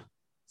 Yeah.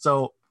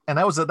 So, and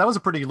that was a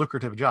pretty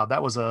lucrative job.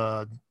 That was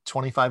a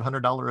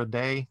 $2,500 a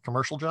day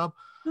commercial job.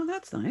 Oh,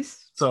 that's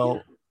nice.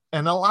 So,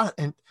 yeah.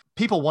 And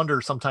people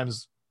wonder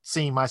sometimes,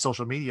 seeing my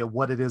social media,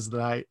 what it is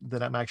that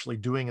I'm actually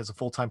doing as a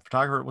full-time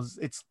photographer.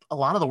 It's a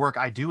lot of the work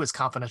I do is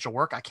confidential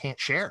work I can't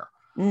share.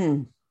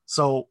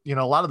 So, a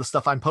lot of the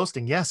stuff I'm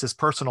posting, yes, is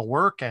personal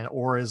work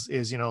or is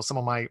some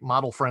of my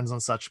model friends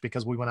and such,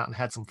 because we went out and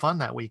had some fun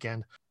that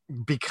weekend.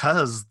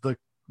 Because the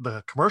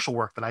commercial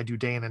work that I do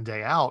day in and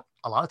day out,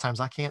 a lot of times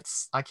I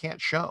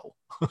can't show.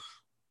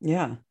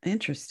 Yeah.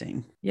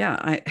 Interesting.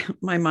 Yeah.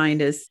 My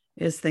mind is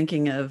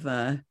thinking of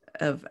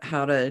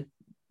how to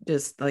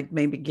just like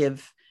maybe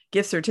give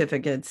gift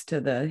certificates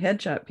to the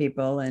headshot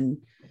people and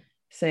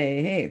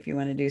say, hey, if you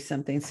want to do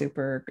something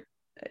super,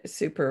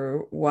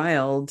 super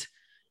wild,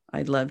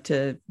 I'd love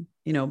to,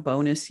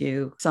 bonus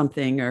you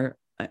something. Or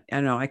I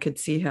don't know, I could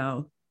see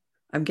how,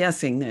 I'm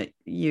guessing that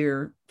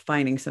you're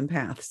finding some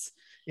paths.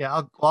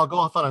 Yeah, I'll go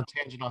off on a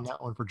tangent on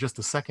that one for just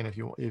a second, if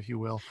you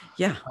will.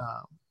 Yeah.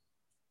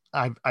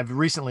 I've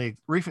recently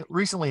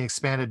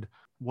expanded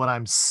what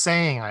I'm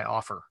saying I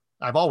offer.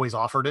 I've always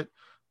offered it,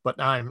 but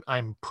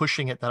I'm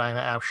pushing it, that I'm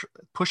actually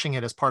pushing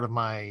it as part of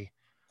my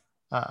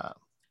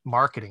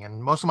marketing,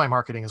 and most of my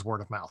marketing is word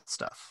of mouth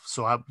stuff.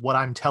 So what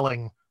I'm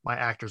telling my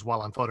actors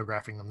while I'm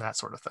photographing them, that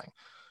sort of thing.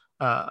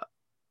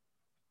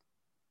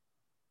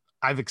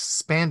 I've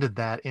expanded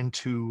that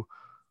into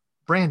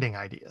branding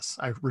ideas.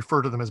 I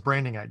refer to them as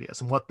branding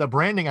ideas, and what the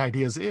branding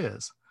ideas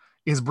is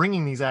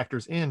bringing these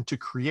actors in to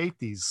create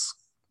these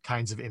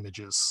kinds of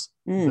images,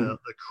 the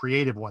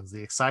creative ones,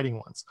 the exciting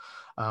ones.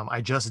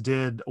 I just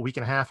did a week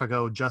and a half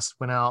ago, just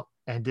went out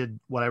and did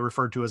what I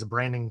referred to as a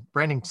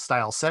branding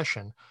style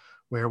session,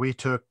 where we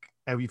took,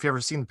 have you ever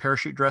seen the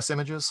parachute dress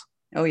images?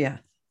 Oh yeah.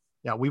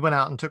 Yeah. We went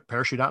out and took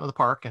parachute out into the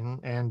park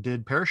and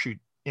did parachute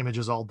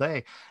images all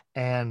day.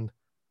 And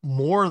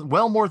more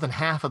than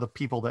half of the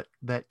people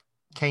that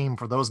came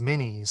for those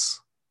minis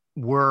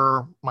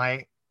were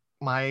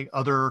my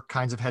other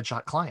kinds of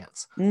headshot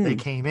clients. They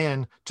came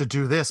in to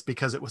do this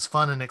because it was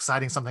fun and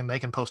exciting, something they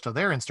can post to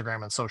their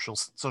Instagram and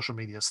social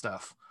media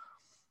stuff.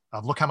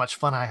 Look how much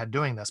fun I had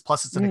doing this.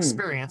 Plus it's an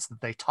experience that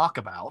they talk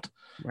about.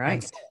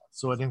 Right.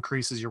 So it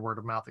increases your word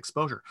of mouth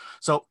exposure.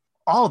 So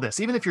all of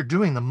this, even if you're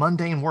doing the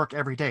mundane work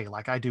every day,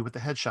 like I do with the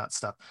headshot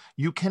stuff,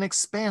 you can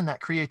expand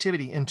that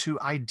creativity into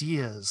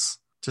ideas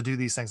to do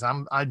these things.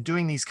 I'm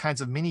doing these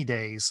kinds of mini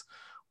days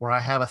where I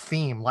have a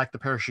theme, like the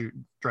parachute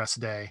dress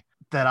day,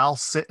 that I'll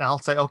sit and I'll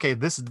say, okay,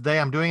 this is the day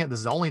I'm doing it. This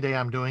is the only day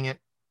I'm doing it,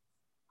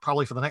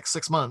 probably for the next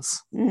 6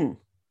 months.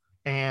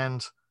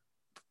 And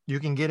you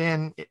can get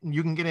in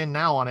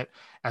now on it.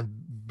 And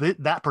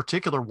that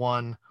particular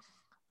one,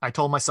 I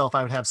told myself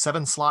I would have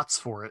 7 slots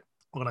for it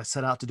when I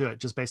set out to do it,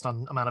 just based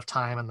on amount of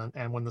time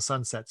and when the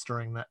sun sets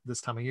during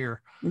this time of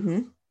year.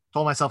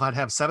 Told myself I'd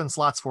have 7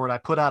 slots for it. I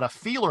put out a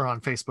feeler on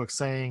Facebook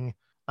saying,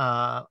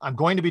 I'm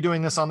going to be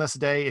doing this on this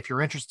day. If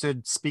you're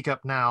interested, speak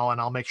up now,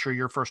 and I'll make sure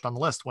you're first on the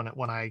list when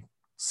I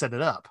set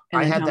it up.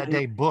 I had that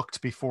day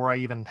booked before I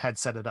even had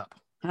set it up.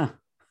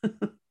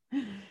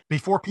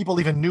 Before people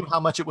even knew how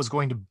much it was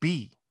going to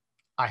be,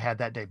 I had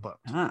that day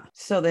booked.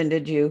 So then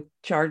did you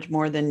charge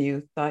more than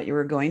you thought you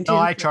were going to? No,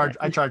 I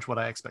charged what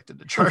I expected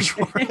to charge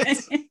for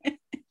it.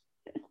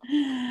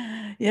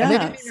 Yeah. And they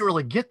didn't even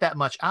really get that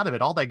much out of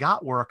it. All they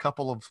got were a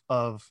couple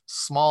of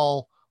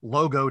small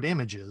logoed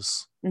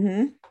images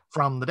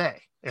from the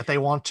day. If they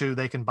want to,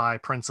 they can buy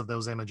prints of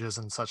those images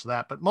and such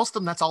that. But most of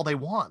them, that's all they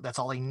want. That's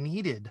all they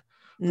needed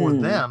for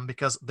them,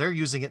 because they're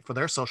using it for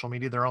their social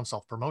media, their own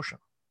self-promotion.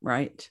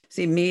 Right.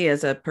 See, me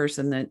as a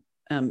person that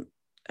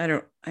I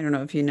don't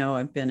know if you know,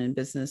 I've been in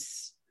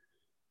business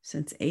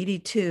since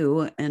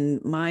 82,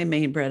 and my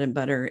main bread and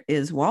butter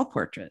is wall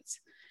portraits.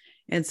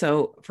 And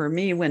so for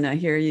me, when I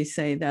hear you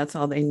say that's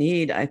all they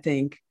need, I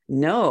think,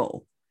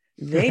 no,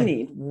 they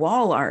need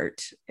wall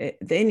art.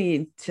 They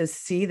need to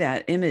see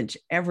that image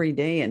every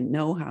day and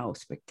know how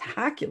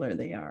spectacular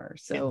they are.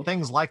 So and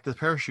things like the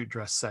parachute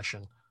dress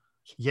session,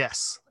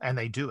 yes, and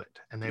they do it,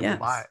 and they will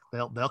buy it.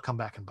 They'll come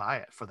back and buy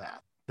it for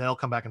that. They'll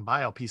come back and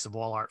buy a piece of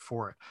wall art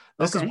for it.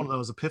 This is one of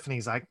those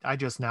epiphanies I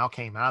just now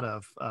came out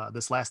of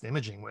this last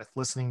imaging with,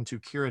 listening to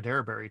Kira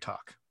Derberry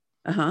talk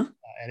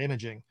at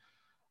imaging,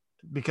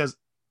 because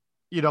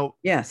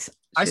yes,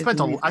 as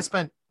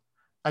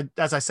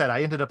I said,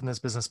 I ended up in this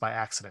business by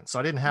accident. So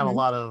I didn't have a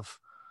lot of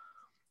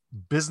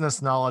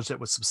business knowledge that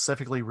was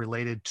specifically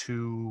related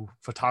to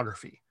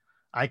photography.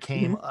 When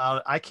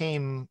I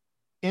came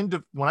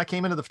into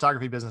the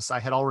photography business, I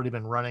had already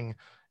been running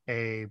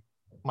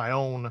my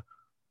own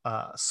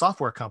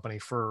software company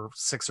for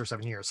 6 or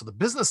 7 years. So the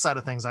business side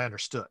of things, I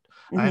understood.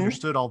 I Mm-hmm.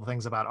 understood all the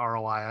things about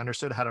ROI. I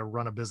understood how to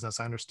run a business.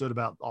 I understood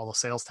about all the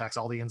sales tax,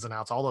 all the ins and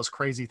outs, all those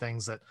crazy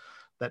things that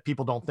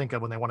people don't think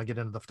of when they want to get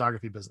into the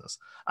photography business.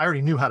 I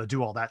already knew how to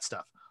do all that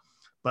stuff,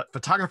 but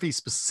photography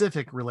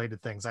specific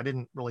related things I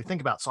didn't really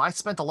think about. So I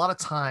spent a lot of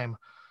time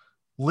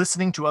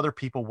listening to other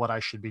people what I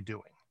should be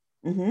doing.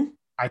 Mm-hmm.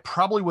 I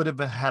probably would have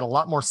had a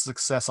lot more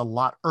success a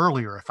lot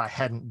earlier if I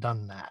hadn't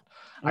done that.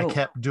 I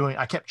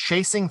kept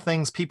chasing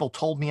things people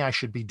told me I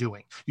should be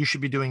doing. You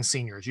should be doing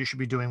seniors. You should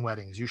be doing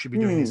weddings. You should be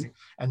doing these things.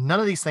 And none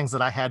of these things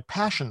that I had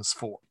passions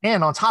for.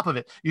 And on top of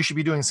it, you should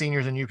be doing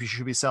seniors and you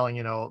should be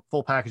selling,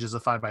 full packages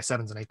of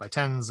 5x7s and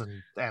 8x10s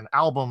and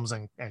albums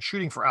and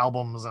shooting for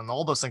albums and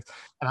all those things.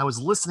 And I was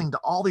listening to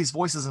all these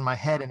voices in my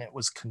head and it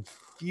was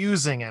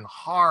confusing and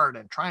hard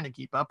and trying to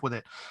keep up with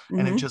it.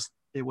 And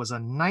it was a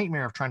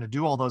nightmare of trying to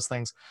do all those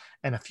things.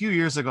 And a few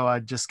years ago, I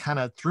just kind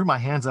of threw my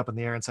hands up in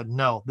the air and said,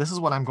 no, this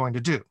is what I'm going to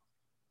do.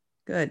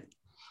 Good.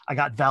 I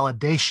got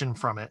validation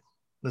from it.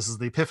 This is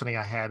the epiphany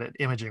I had at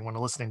imaging when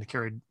listening to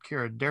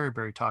Kara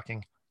Derryberry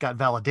talking. Got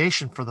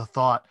validation for the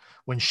thought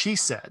when she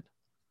said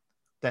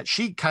that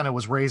she kind of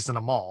was raised in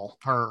a mall.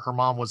 Her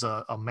mom was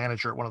a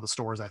manager at one of the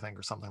stores, I think,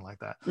 or something like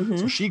that. Mm-hmm.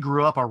 So she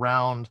grew up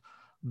around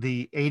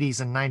the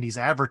 80s and 90s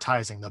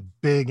advertising, the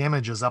big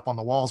images up on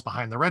the walls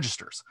behind the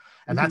registers.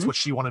 And that's what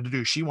she wanted to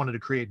do. She wanted to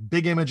create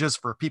big images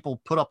for people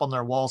put up on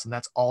their walls. And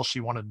that's all she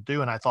wanted to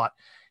do. And I thought,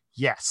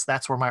 yes,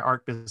 that's where my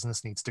art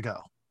business needs to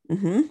go.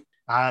 Mm-hmm.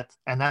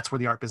 And that's where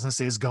the art business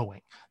is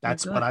going.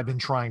 That's what I've been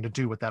trying to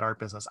do with that art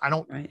business. I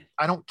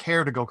don't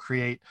care to go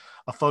create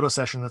a photo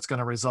session that's going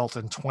to result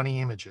in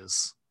 20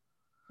 images.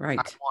 Right.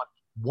 I want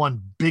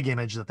one big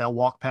image that they'll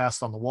walk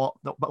past on the wall,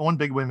 one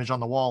big image on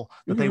the wall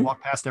that they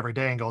walk past every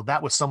day and go,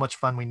 that was so much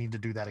fun. We need to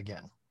do that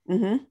again.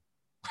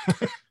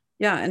 Mm-hmm.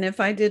 Yeah. And if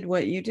I did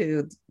what you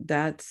do,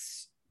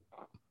 that's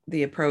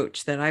the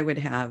approach that I would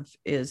have,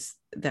 is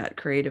that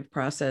creative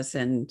process.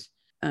 And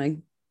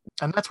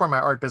that's where my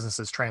art business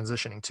is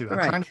transitioning to.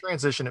 I'm trying to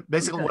transition it.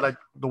 Basically,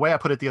 the way I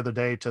put it the other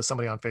day to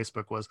somebody on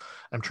Facebook was,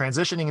 I'm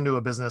transitioning into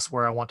a business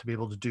where I want to be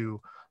able to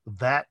do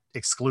that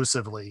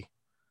exclusively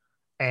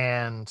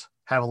and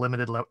have a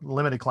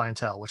limited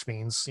clientele, which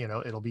means,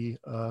 it'll be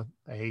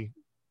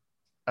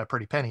a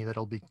pretty penny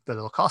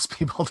that'll cost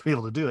people to be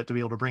able to do it, to be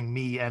able to bring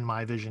me and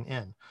my vision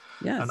in.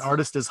 Yes. An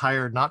artist is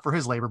hired not for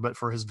his labor, but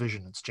for his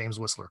vision. It's James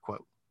Whistler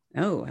quote.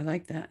 Oh, I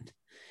like that.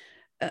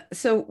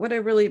 So what I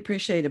really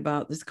appreciate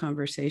about this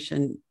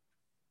conversation,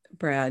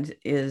 Brad,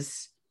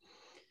 is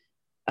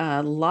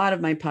a lot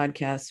of my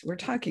podcasts, we're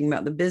talking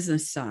about the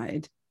business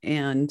side,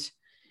 and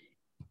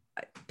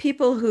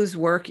people whose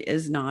work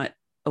is not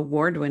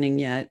award-winning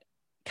yet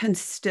can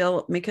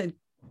still make a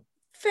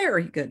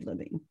very good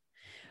living.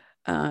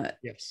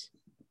 Yes.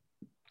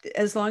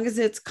 As long as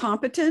it's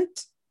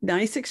competent,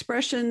 nice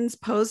expressions,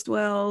 posed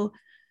well,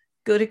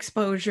 good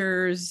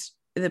exposures,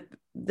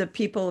 the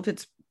people, if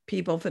it's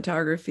people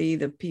photography,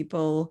 the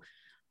people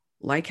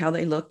like how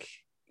they look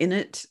in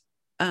it.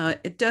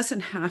 It doesn't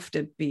have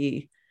to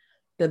be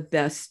the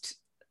best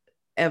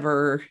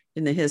ever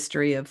in the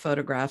history of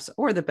photographs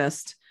or the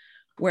best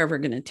we're ever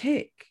going to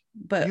take.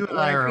 But you and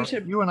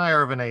I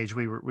are of an age,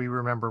 we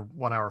remember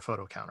 1 hour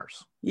photo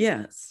counters.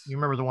 Yes. You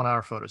remember the 1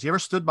 hour photos. You ever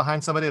stood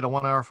behind somebody at a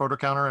 1 hour photo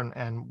counter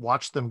and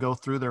watched them go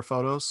through their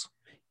photos?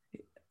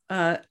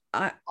 Oh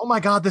my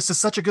God, this is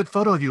such a good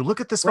photo of you.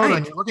 Look at this photo.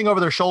 And you're looking over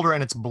their shoulder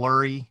and it's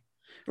blurry.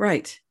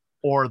 Right.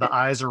 Or the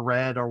eyes are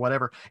red or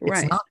whatever.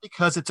 It's not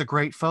because it's a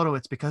great photo.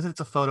 It's because it's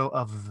a photo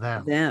of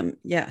them.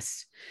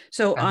 Yes.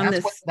 So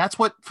that's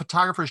what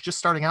photographers just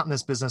starting out in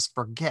this business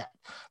forget.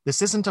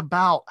 This isn't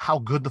about how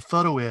good the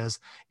photo is.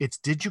 It's,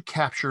 did you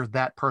capture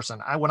that person?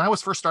 When I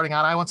was first starting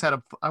out, I once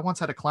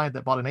had a client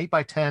that bought an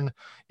 8x10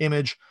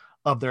 image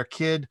of their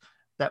kid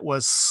that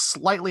was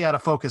slightly out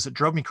of focus. It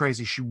drove me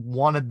crazy. She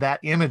wanted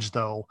that image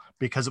though,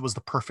 because it was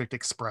the perfect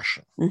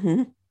expression.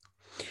 Mm-hmm.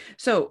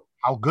 So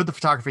how good the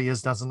photography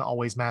is doesn't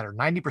always matter.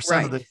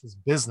 90% of this is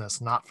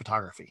business, not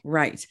photography.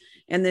 Right.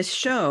 And this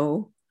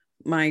show,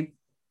 my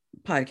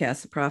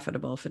podcast, The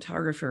Profitable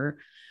Photographer,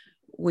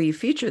 we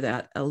feature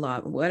that a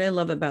lot. What I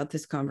love about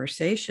this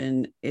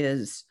conversation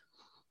is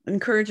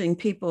encouraging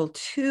people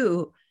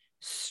to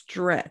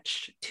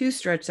stretch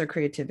their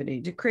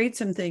creativity, to create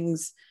some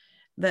things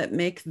that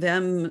make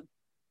them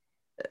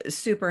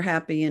super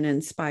happy and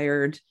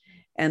inspired,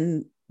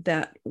 and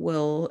that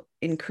will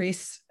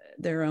increase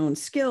their own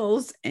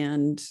skills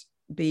and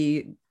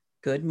be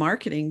good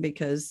marketing.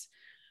 Because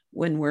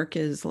when work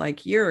is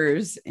like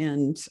yours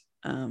and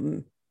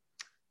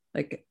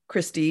like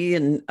Christy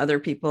and other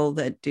people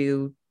that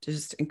do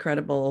just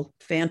incredible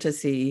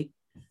fantasy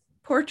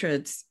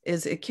portraits,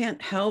 is it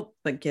can't help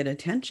but get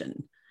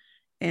attention.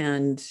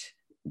 And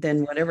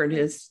then whatever it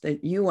is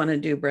that you want to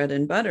do bread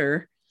and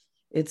butter,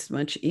 it's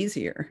much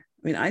easier.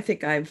 I mean, I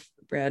think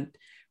Brad,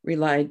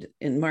 relied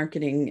in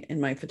marketing in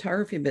my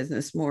photography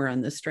business more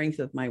on the strength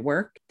of my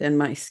work than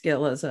my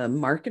skill as a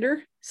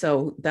marketer.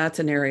 So that's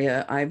an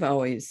area I've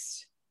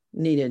always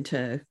needed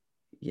to,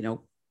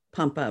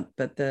 pump up.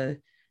 But the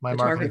My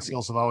marketing photography.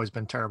 skills have always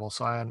been terrible,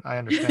 so I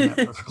understand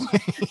that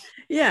perfectly.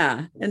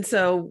 Yeah. And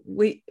so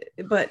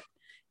but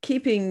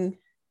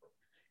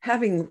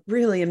having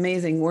really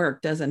amazing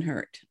work doesn't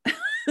hurt.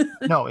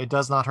 No, it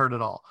does not hurt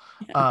at all.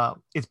 Yeah.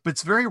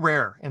 It's very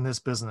rare in this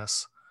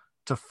business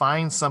to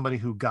find somebody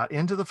who got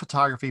into the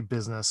photography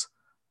business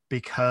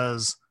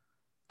because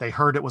they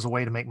heard it was a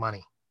way to make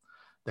money.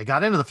 They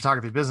got into the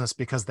photography business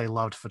because they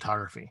loved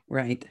photography.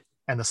 Right.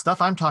 And the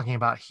stuff I'm talking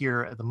about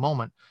here at the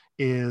moment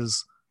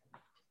is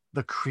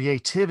the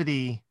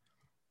creativity,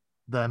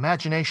 the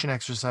imagination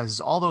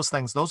exercises, all those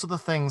things. Those are the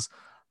things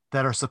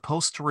that are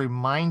supposed to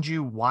remind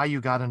you why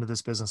you got into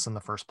this business in the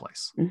first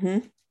place. Mm-hmm.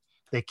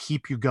 They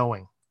keep you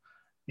going.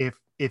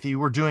 If you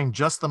were doing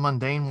just the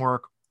mundane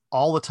work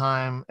all the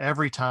time,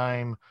 every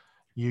time,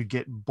 you'd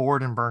get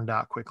bored and burned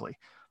out quickly.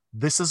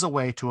 This is a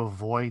way to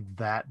avoid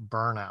that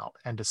burnout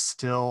and to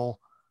still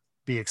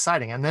be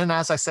exciting. And then,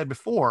 as I said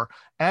before,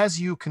 as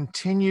you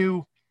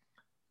continue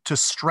to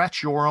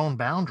stretch your own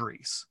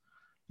boundaries,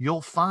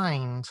 you'll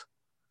find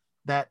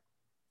that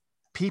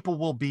people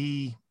will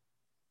be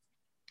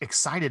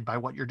excited by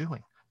what you're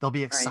doing. They'll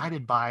be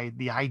excited by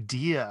the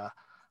idea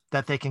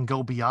that they can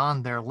go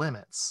beyond their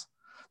limits.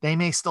 They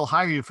may still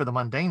hire you for the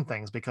mundane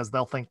things because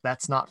they'll think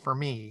that's not for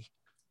me,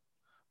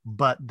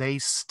 but they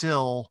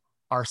still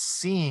are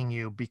seeing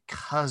you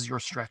because you're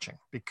stretching,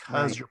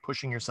 because you're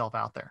pushing yourself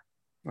out there.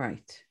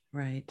 Right.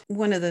 Right.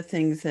 One of the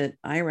things that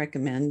I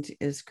recommend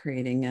is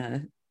creating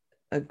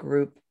a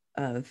group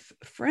of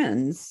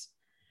friends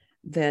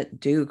that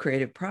do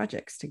creative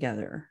projects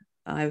together.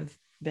 I've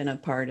been a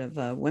part of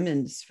a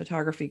women's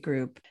photography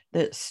group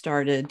that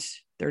started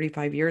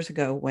 35 years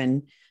ago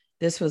when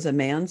this was a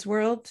man's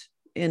world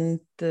in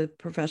the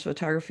professional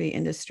photography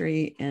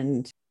industry.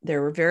 And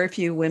there were very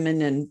few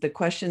women, and the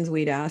questions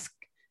we'd ask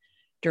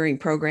during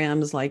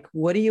programs like,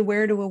 what do you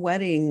wear to a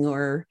wedding?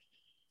 Or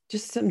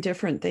just some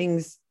different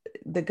things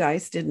the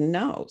guys didn't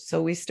know.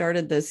 So we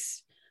started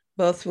this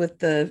both with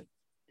the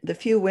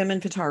few women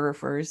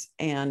photographers,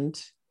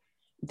 and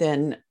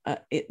then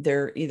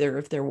they're either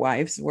if their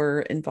wives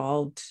were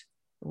involved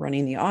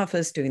running the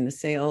office, doing the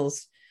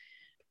sales,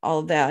 all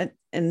of that.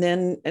 And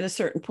then at a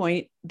certain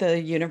point, the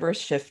universe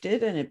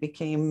shifted and it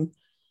became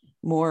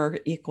more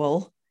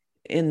equal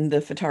in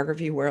the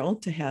photography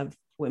world to have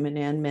women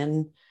and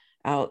men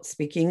out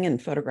speaking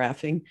and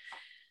photographing.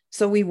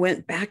 So we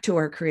went back to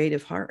our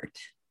creative heart,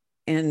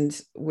 and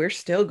we're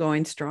still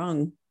going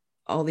strong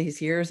all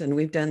these years. And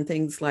we've done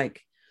things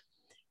like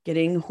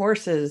getting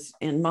horses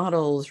and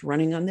models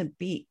running on the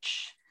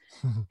beach.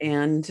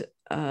 And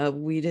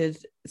we did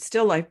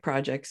still life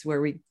projects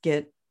where we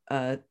get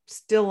a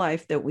still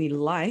life that we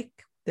like,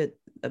 that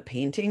a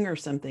painting or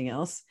something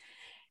else,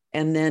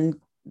 and then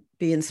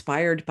be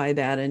inspired by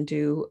that and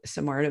do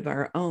some art of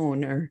our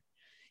own. Or,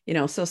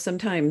 so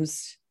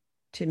sometimes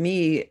to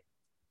me,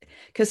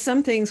 because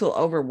some things will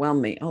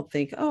overwhelm me, I'll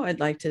think, oh, I'd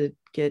like to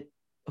get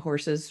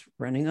horses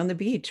running on the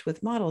beach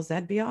with models.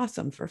 That'd be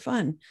awesome for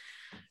fun.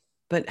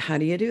 But how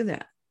do you do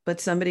that? But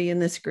somebody in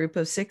this group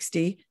of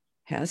 60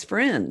 has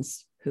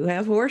friends who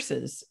have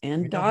horses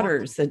and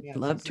daughters that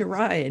love to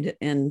ride.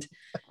 And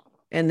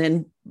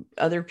then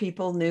other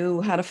people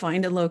knew how to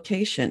find a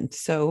location.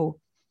 So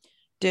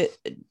do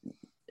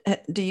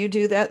you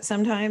do that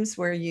sometimes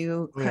where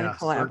you kind of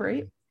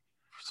collaborate?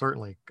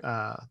 Certainly.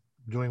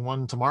 Doing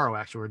one tomorrow,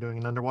 actually. We're doing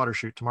an underwater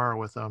shoot tomorrow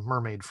with a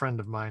mermaid friend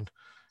of mine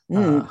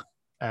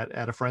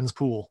at a friend's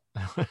pool.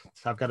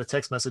 I've got a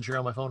text message here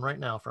on my phone right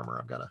now from her.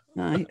 I've got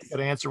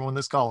to answer when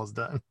this call is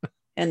done.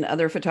 And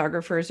other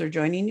photographers are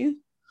joining you?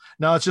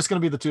 No, it's just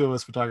going to be the two of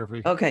us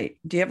photography. Okay.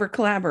 Do you ever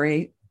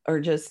collaborate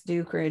or just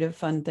do creative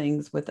fun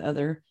things with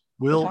other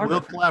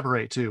We'll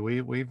collaborate too.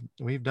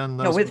 We've done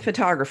those. No, with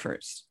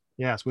photographers.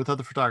 Yes, with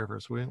other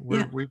photographers.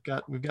 We've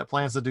got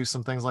plans to do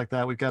some things like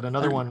that. We've got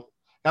another one.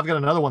 I've got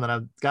another one that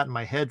I've got in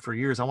my head for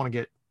years. I want to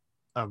get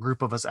a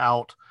group of us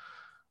out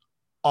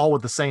all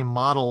with the same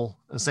model,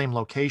 the same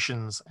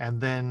locations. And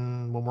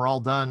then when we're all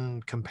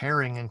done,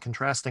 comparing and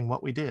contrasting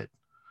what we did.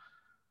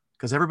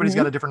 Because everybody's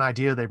got a different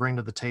idea they bring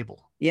to the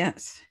table.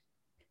 Yes.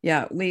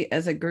 Yeah. We,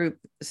 as a group,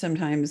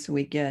 sometimes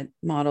we get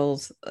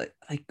models,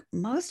 like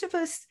most of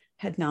us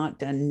had not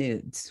done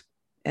nudes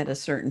at a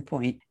certain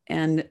point.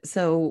 And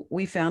so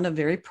we found a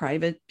very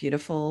private,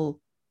 beautiful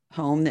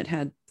home that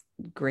had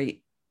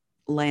great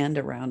land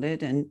around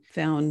it and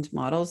found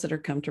models that are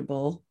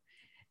comfortable.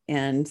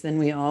 And then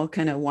we all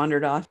kind of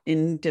wandered off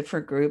in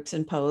different groups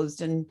and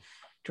posed and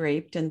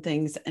draped and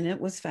things. And it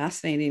was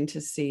fascinating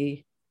to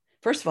see.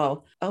 First of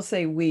all, I'll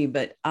say we,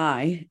 but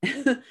I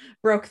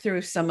broke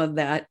through some of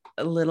that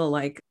a little,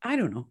 like, I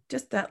don't know,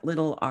 just that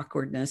little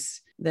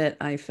awkwardness that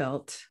I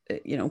felt,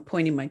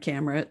 pointing my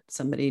camera at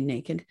somebody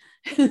naked.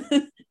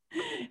 The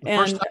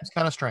first time's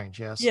kind of strange,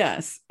 yes.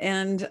 Yes.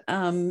 And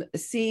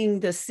seeing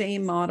the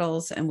same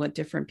models and what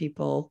different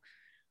people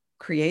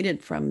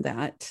created from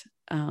that.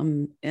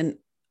 And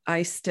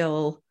I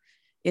still,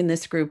 in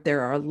this group, there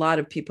are a lot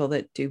of people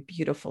that do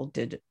beautiful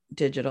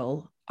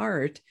digital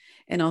art,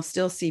 and I'll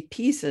still see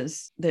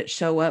pieces that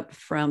show up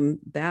from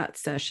that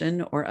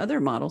session or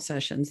other model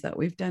sessions that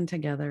we've done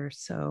together.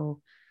 So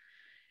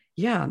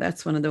yeah,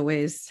 that's one of the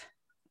ways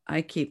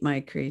I keep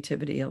my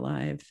creativity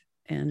alive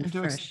and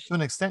fresh. To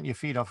an extent, you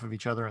feed off of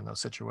each other in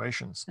those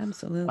situations.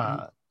 Absolutely.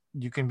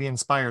 You can be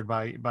inspired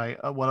by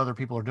what other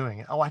people are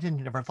doing. Oh, I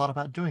didn't never thought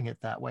about doing it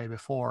that way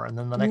before. And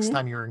then the next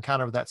time you're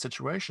encountered that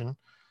situation,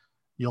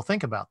 you'll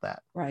think about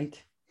that. Right.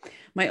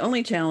 My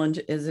only challenge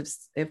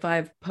is if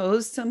I've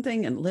posed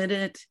something and lit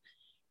it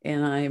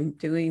and I'm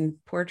doing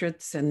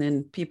portraits and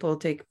then people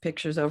take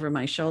pictures over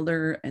my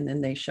shoulder and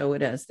then they show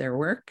it as their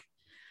work.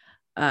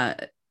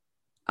 I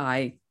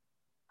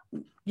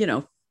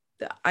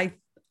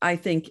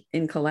think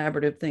in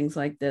collaborative things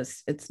like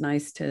this, it's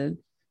nice to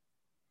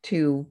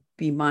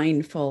be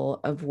mindful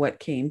of what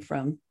came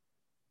from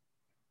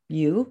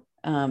you.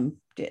 Do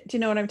you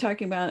know what I'm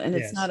talking about? And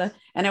it's not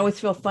and I always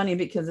feel funny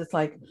because it's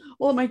like,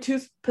 well, my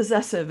tooth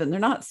possessive and they're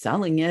not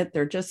selling it.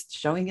 They're just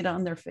showing it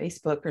on their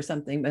Facebook or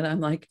something. But I'm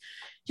like,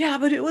 yeah,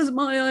 but it was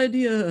my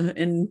idea.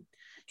 And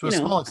to a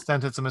small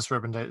extent, it's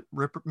a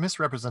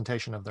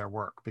misrepresentation of their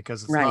work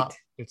because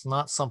it's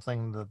not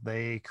something that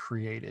they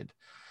created.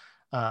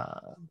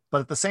 But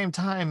at the same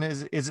time,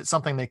 is it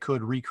something they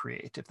could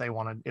recreate if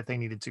they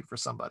needed to for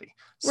somebody?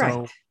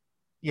 So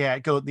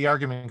the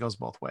argument goes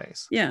both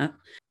ways. Yeah.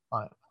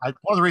 One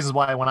of the reasons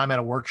why when I'm at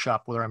a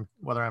workshop, whether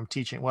I'm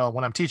teaching,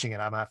 when I'm teaching it,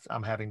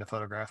 I'm having to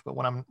photograph, but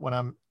when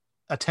I'm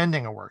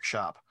attending a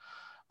workshop,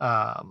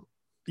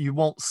 you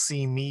won't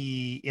see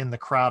me in the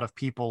crowd of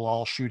people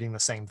all shooting the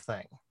same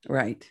thing.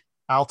 Right.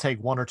 I'll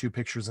take one or two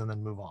pictures and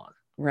then move on.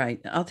 Right.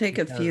 I'll take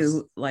a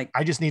few,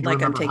 I just need to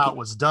remember how it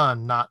was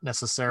done, not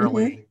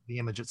necessarily the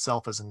image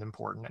itself isn't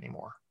important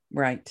anymore.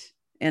 Right.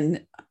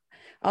 And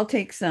I'll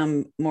take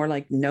some more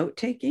like note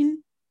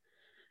taking.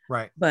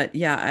 Right. But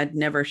yeah, I'd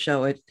never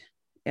show it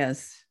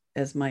as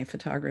my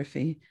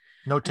photography.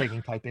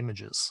 Note-taking type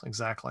images.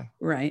 Exactly.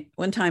 Right.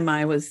 One time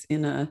I was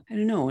in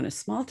a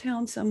small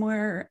town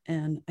somewhere,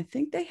 and I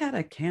think they had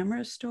a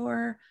camera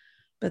store,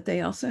 but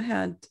they also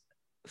had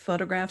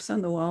photographs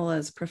on the wall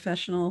as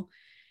professional.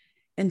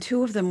 And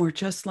two of them were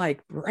just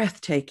like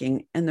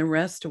breathtaking, and the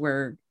rest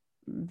were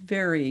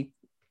very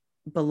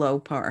below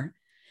par.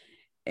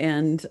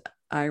 And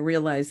I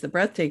realized the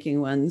breathtaking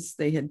ones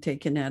they had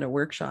taken at a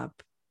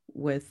workshop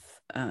with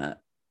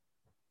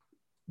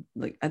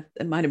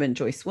it might have been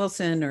Joyce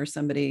Wilson or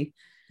somebody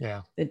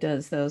that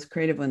does those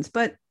creative ones.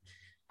 But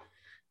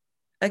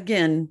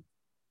again,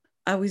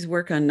 I always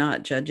work on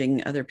not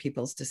judging other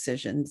people's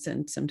decisions.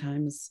 And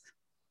sometimes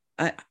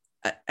I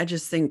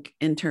just think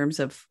in terms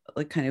of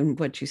like kind of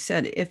what you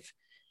said,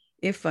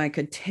 if I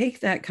could take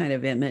that kind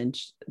of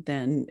image,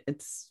 then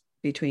it's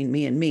between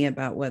me and me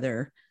about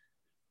whether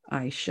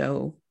I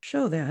show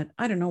that.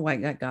 I don't know why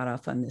I got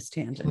off on this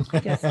tangent. I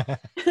guess.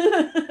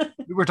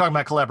 We were talking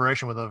about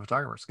collaboration with other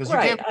photographers because you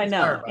can't be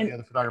inspired by the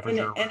other photographers.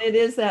 And it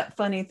is that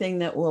funny thing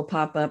that will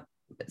pop up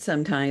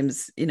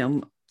sometimes,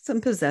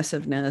 some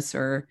possessiveness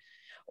or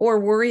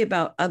worry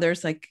about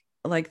others, like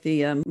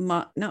the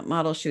not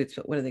model shoots,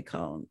 but what do they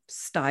call them?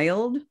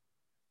 Styled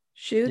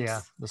shoots.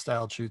 Yeah, the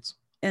styled shoots.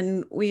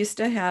 And we used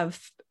to have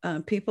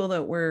people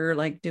that were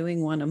like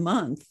doing one a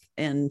month,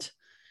 and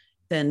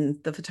then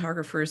the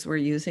photographers were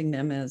using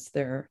them as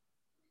their,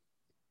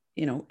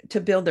 to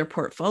build their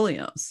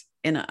portfolios.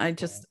 And I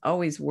just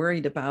always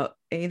worried about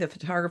A, the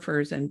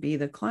photographers, and B,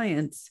 the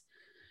clients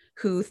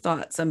who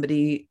thought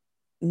somebody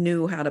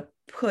knew how to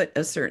put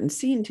a certain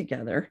scene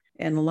together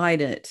and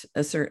light it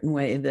a certain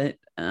way that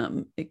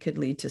it could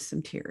lead to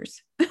some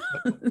tears.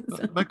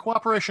 But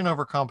cooperation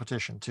over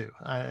competition too.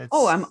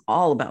 I'm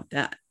all about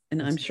that.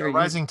 And I'm sure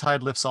rising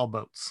tide lifts all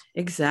boats.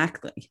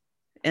 Exactly.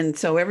 And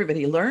so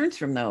everybody learns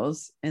from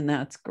those, and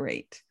that's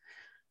great.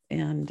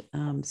 And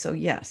so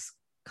yes,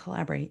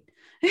 collaborate.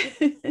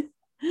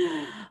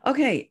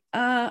 Okay.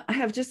 I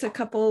have just a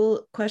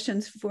couple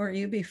questions for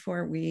you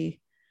before we,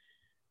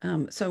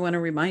 so I want to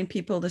remind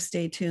people to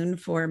stay tuned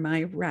for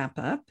my wrap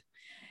up.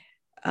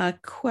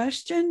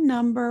 Question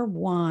number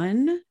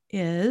one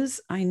is,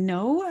 I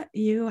know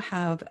you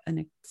have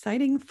an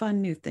exciting,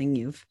 fun new thing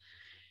you've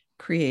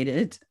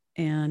created.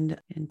 And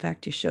in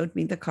fact, you showed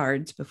me the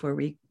cards before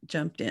we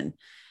jumped in.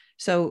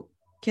 So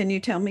can you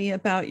tell me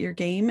about your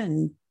game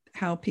and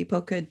how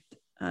people could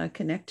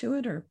connect to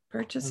it or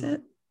purchase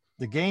it?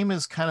 The game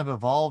has kind of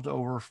evolved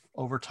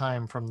over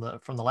time from the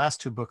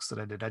last two books that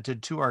I did. I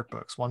did two art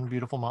books, one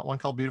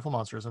called Beautiful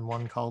Monsters and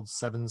one called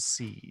Seven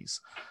Seas.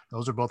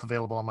 Those are both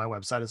available on my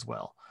website as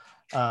well.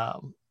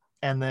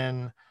 And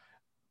then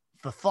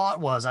the thought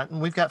was,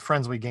 we've got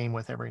friends we game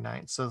with every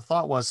night. So the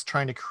thought was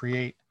trying to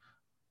create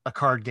a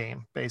card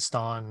game based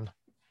on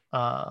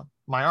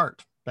my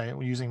art,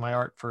 using my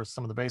art for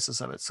some of the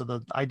basis of it. So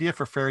the idea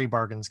for Fairy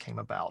Bargains came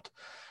about,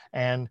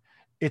 and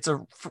it's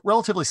a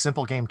relatively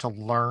simple game to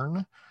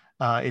learn.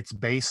 It's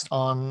based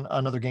on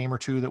another game or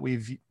two that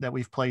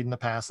we've played in the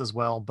past as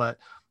well, but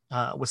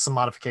with some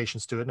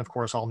modifications to it. And of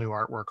course, all new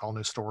artwork, all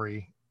new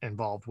story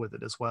involved with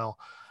it as well.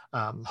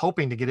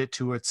 Hoping to get it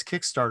to its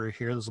Kickstarter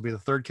here. This will be the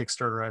third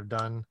Kickstarter I've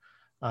done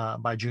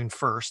by June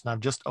 1st. And I've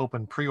just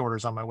opened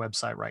pre-orders on my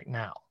website right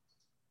now.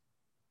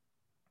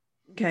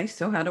 Okay.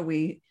 So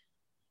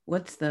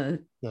what's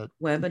the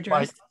web My,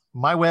 address?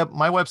 my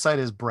website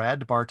is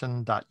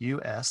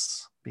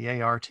bradbarton.us,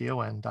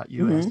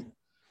 BARTON.us.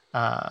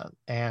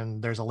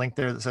 And there's a link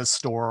there that says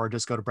store, or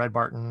just go to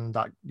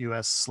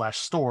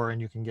bradbarton.us/store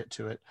and you can get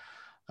to it.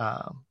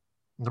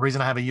 The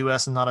reason I have a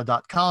US and not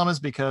a .com is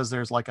because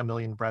there's like a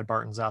million Brad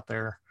Bartons out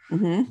there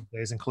these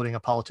days, including a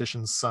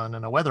politician's son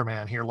and a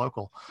weatherman here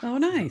local. Oh,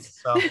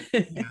 nice. So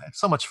yeah, it's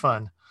so much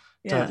fun.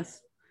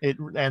 Yes.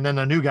 And then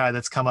a new guy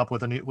that's come up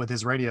with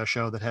his radio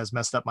show that has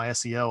messed up my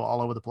SEO all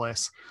over the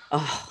place.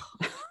 Oh.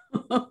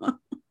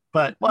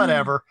 But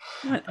whatever.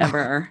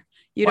 Whatever.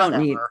 You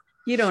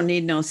don't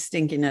need no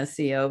stinking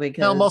SEO,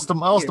 because most of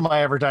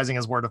my advertising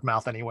is word of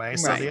mouth anyway.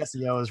 So the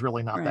SEO is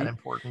really not that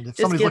important. If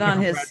somebody's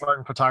looking for Brad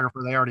Barton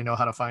photographer, they already know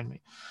how to find me.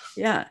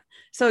 Yeah.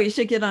 So you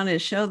should get on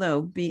his show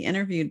though, be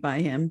interviewed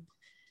by him.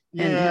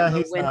 Yeah,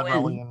 he's not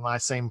really in my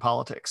same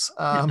politics.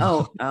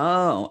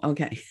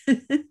 Okay.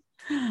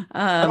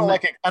 I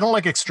don't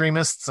like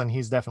extremists, and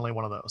he's definitely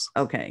one of those.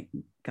 Okay,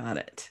 got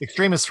it.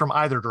 Extremists from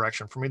either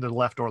direction, from either the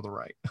left or the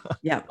right.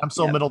 Yeah, I'm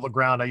so middle of the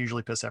ground. I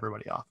usually piss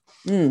everybody off.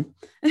 You're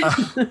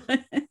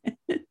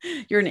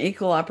an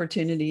equal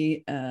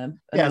opportunity.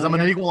 Yes, I'm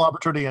an equal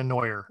opportunity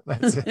annoyer.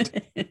 That's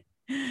it.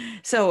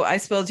 So I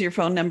suppose your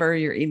phone number,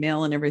 your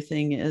email, and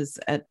everything is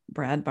at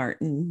Brad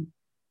Barton.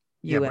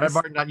 Yeah,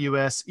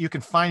 bradbarton.us. You can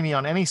find me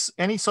on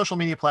any social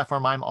media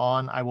platform I'm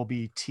on. I will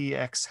be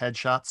TX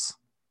Headshots.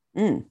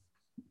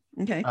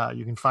 Okay.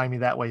 You can find me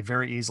that way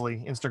very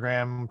easily.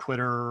 Instagram,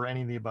 Twitter,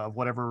 any of the above,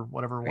 whatever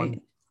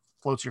one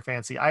floats your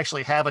fancy. I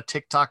actually have a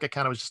TikTok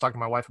account. I was just talking to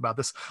my wife about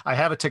this. I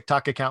have a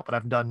TikTok account, but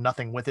I've done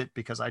nothing with it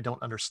because I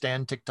don't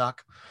understand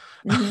TikTok.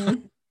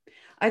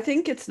 I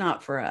think it's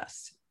not for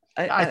us.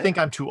 I think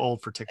I'm too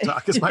old for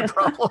TikTok is my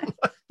problem.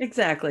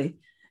 Exactly.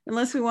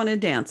 Unless we want to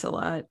dance a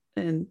lot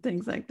and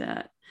things like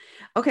that.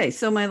 Okay.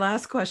 So my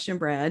last question,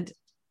 Brad,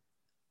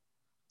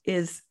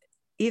 is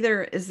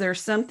there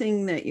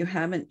something that you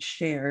haven't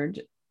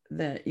shared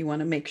that you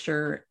want to make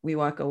sure we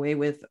walk away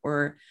with,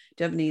 or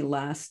do you have any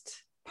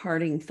last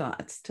parting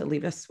thoughts to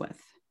leave us with?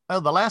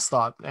 Oh, the last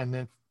thought, and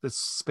then this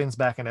spins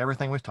back into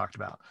everything we've talked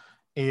about,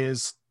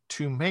 is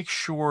to make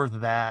sure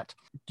that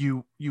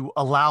you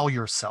allow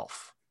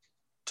yourself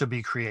to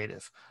be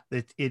creative.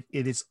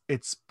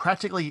 It's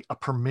practically a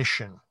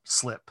permission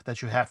slip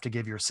that you have to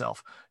give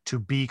yourself to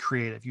be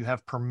creative. You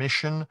have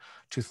permission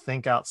to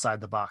think outside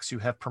the box. You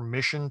have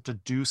permission to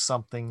do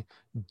something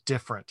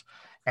different,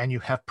 and you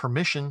have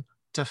permission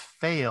to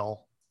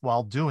fail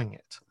while doing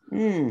it.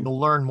 You'll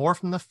learn more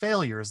from the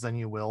failures than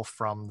you will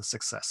from the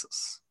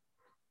successes.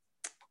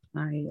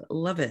 I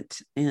love it.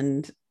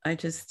 And I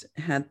just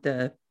had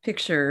the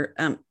picture.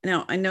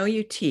 Now I know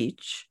you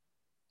teach,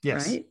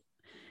 yes,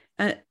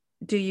 right?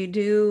 Do you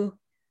do,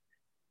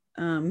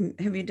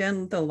 have you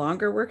done the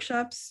longer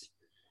workshops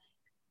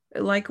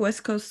like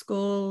West Coast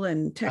School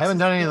and Texas? I haven't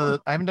done any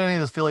of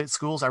the affiliate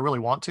schools. I really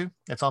want to.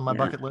 It's on my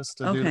bucket list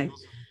to do.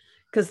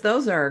 Because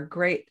those are a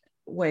great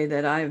way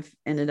that I've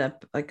ended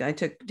up, like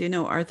do you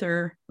know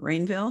Arthur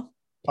Rainville?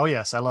 Oh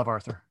yes. I love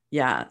Arthur.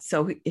 Yeah.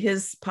 So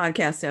his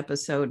podcast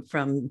episode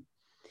from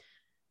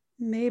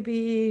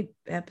maybe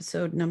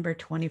episode number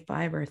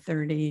 25 or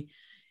 30,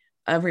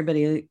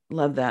 everybody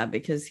loved that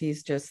because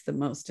he's just the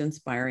most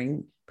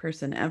inspiring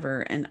person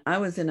ever. And I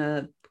was in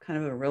a kind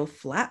of a real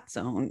flat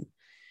zone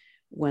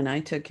when I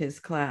took his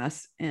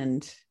class,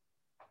 and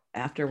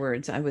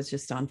afterwards I was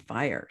just on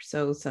fire.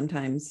 So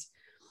sometimes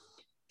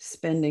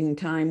spending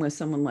time with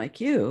someone like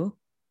you,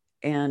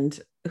 and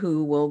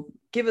who will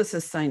give us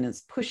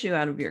assignments, push you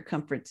out of your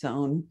comfort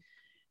zone,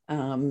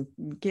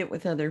 get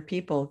with other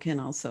people, can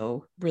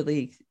also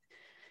really,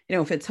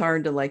 if it's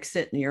hard to like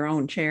sit in your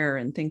own chair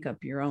and think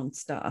up your own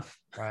stuff.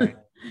 Right.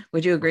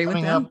 Would you agree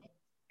with that?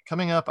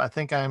 Coming up, I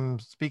think I'm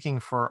speaking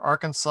for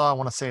Arkansas. I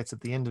want to say it's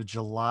at the end of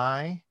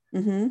July.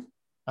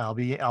 I'll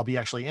be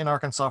actually in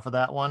Arkansas for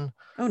that one.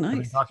 Oh, nice.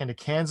 I've been talking to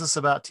Kansas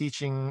about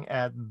teaching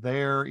at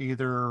their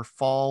either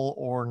fall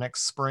or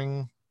next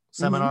spring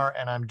seminar,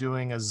 and I'm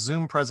doing a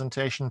Zoom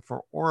presentation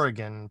for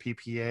Oregon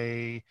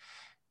PPA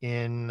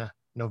in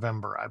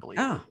November, I believe.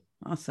 Oh,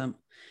 awesome.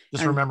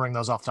 Just remembering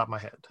those off the top of my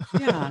head.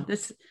 Yeah,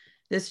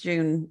 this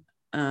June,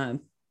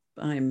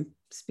 I'm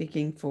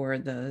speaking for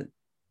the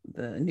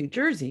New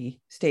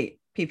Jersey State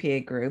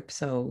PPA group,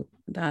 so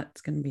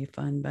that's going to be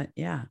fun. But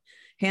yeah,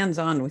 hands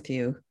on with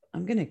you.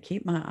 I'm going to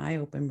keep my eye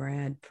open,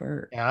 Brad.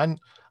 And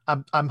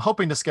I'm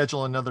hoping to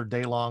schedule another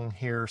day long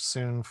here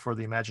soon for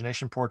the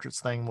Imagination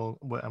Portraits thing.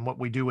 And what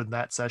we do with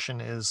that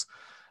session is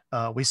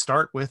we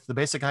start with the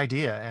basic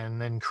idea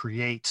and then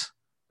create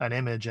an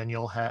image, and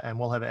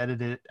we'll have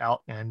edited it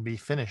out and be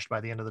finished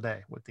by the end of the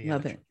day with the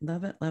image.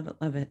 Love it.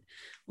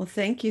 Well,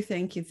 thank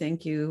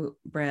you,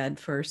 Brad,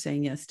 for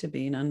saying yes to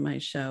being on my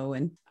show.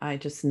 And I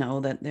just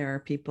know that there are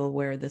people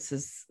where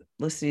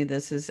listening to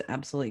this is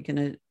absolutely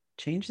going to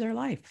change their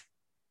life.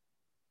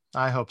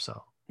 I hope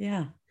so.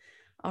 Yeah.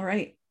 All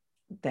right.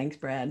 Thanks,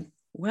 Brad.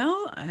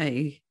 Well,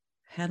 I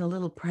had a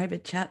little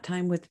private chat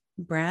time with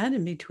Brad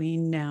in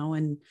between now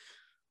and,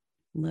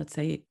 let's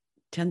say,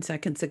 10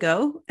 seconds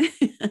ago.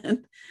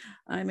 And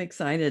I'm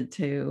excited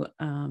to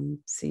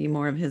see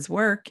more of his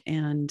work.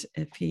 And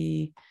if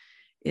he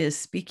is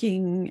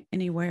speaking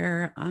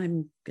anywhere,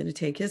 I'm going to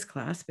take his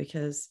class,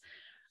 because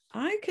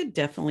I could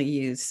definitely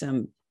use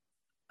some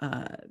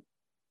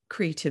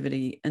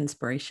creativity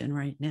inspiration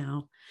right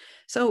now.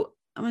 So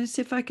I'm going to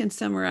see if I can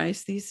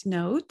summarize these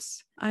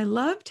notes. I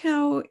loved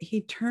how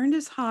he turned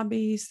his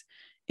hobbies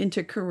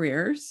into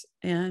careers,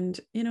 and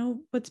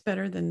what's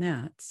better than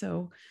that?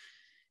 So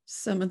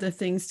some of the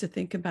things to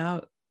think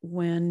about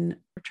when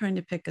we're trying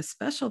to pick a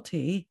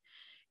specialty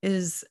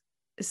is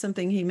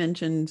something he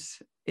mentioned,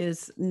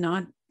 is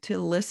not to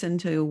listen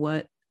to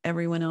what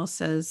everyone else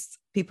says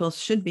people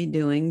should be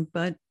doing,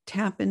 but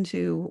tap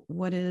into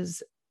what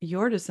is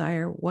your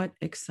desire, what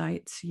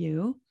excites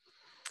you.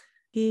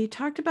 He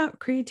talked about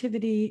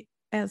creativity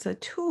as a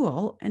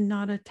tool and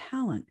not a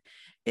talent.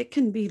 It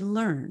can be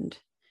learned.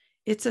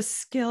 It's a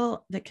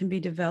skill that can be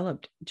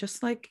developed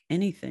just like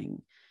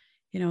anything.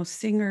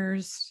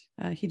 Singers,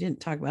 he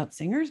didn't talk about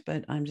singers,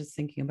 but I'm just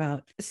thinking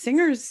about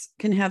singers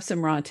can have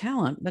some raw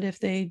talent, but if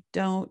they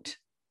don't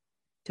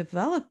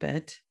develop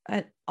it,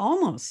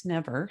 almost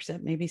never,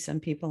 except maybe some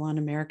people on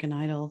American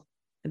Idol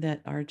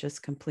that are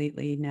just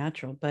completely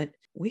natural, but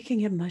we can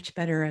get much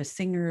better as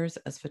singers,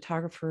 as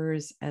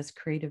photographers, as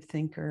creative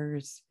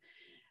thinkers.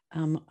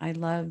 I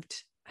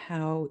loved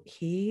how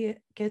he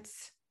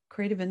gets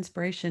creative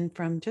inspiration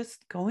from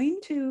just going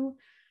to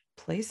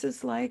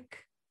places like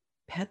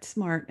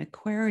PetSmart,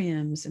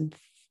 aquariums, and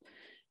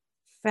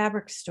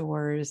fabric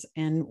stores,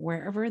 and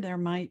wherever there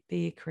might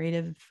be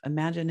creative,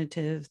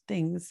 imaginative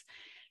things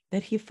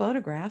that he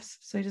photographs.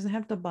 So he doesn't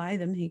have to buy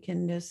them. He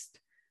can just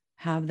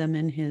have them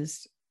in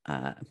his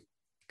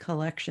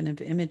collection of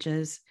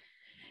images.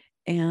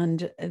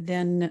 And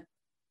then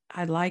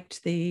I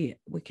liked we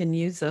can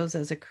use those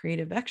as a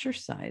creative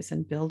exercise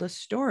and build a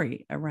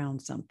story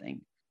around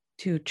something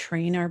to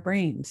train our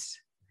brains.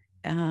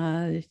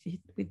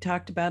 We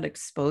talked about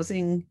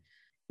exposing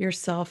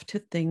yourself to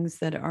things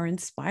that are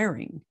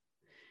inspiring,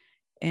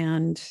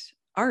 and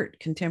art,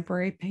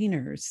 contemporary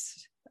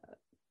painters,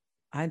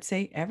 I'd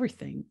say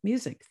everything,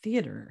 music,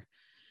 theater,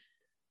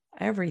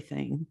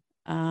 everything.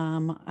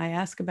 I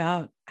ask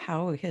about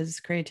how his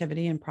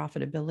creativity and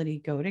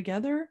profitability go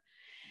together.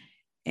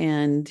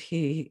 And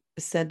he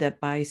said that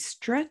by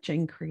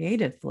stretching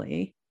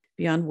creatively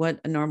beyond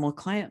what a normal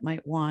client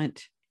might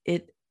want,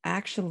 it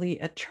actually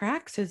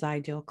attracts his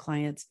ideal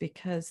clients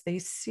because they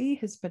see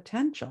his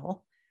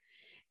potential.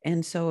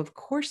 And so, of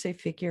course, they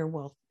figure,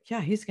 well,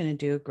 yeah, he's going to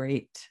do a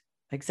great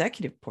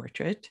executive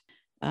portrait,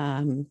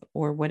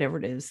 or whatever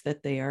it is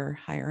that they are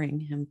hiring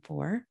him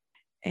for.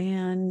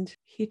 And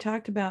he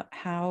talked about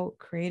how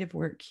creative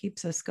work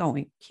keeps us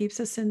going,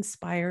 keeps us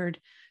inspired,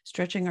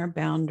 stretching our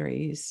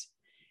boundaries,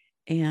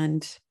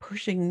 and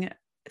pushing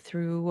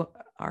through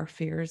our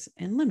fears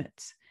and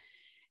limits.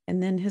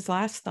 And then his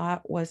last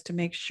thought was to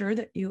make sure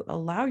that you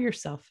allow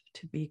yourself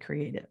to be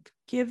creative.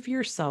 Give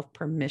yourself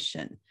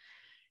permission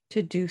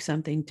to do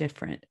something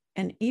different,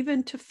 and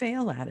even to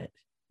fail at it,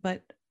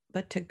 but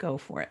to go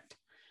for it.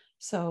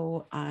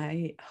 So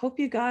I hope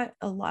you got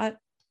a lot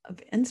of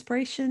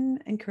inspiration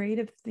and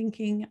creative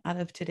thinking out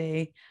of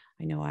today.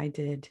 I know I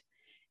did.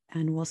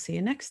 And we'll see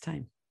you next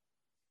time.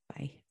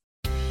 Bye.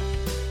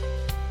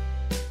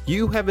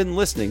 You have been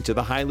listening to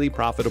The Highly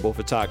Profitable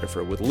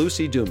Photographer with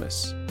Lucy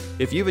Dumas.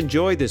 If you've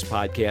enjoyed this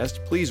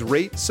podcast, please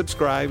rate,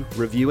 subscribe,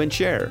 review, and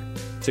share.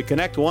 To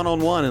connect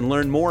one-on-one and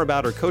learn more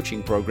about our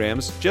coaching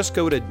programs, just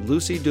go to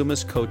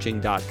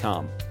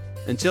lucydumascoaching.com.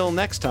 Until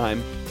next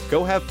time,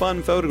 go have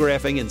fun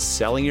photographing and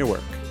selling your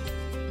work.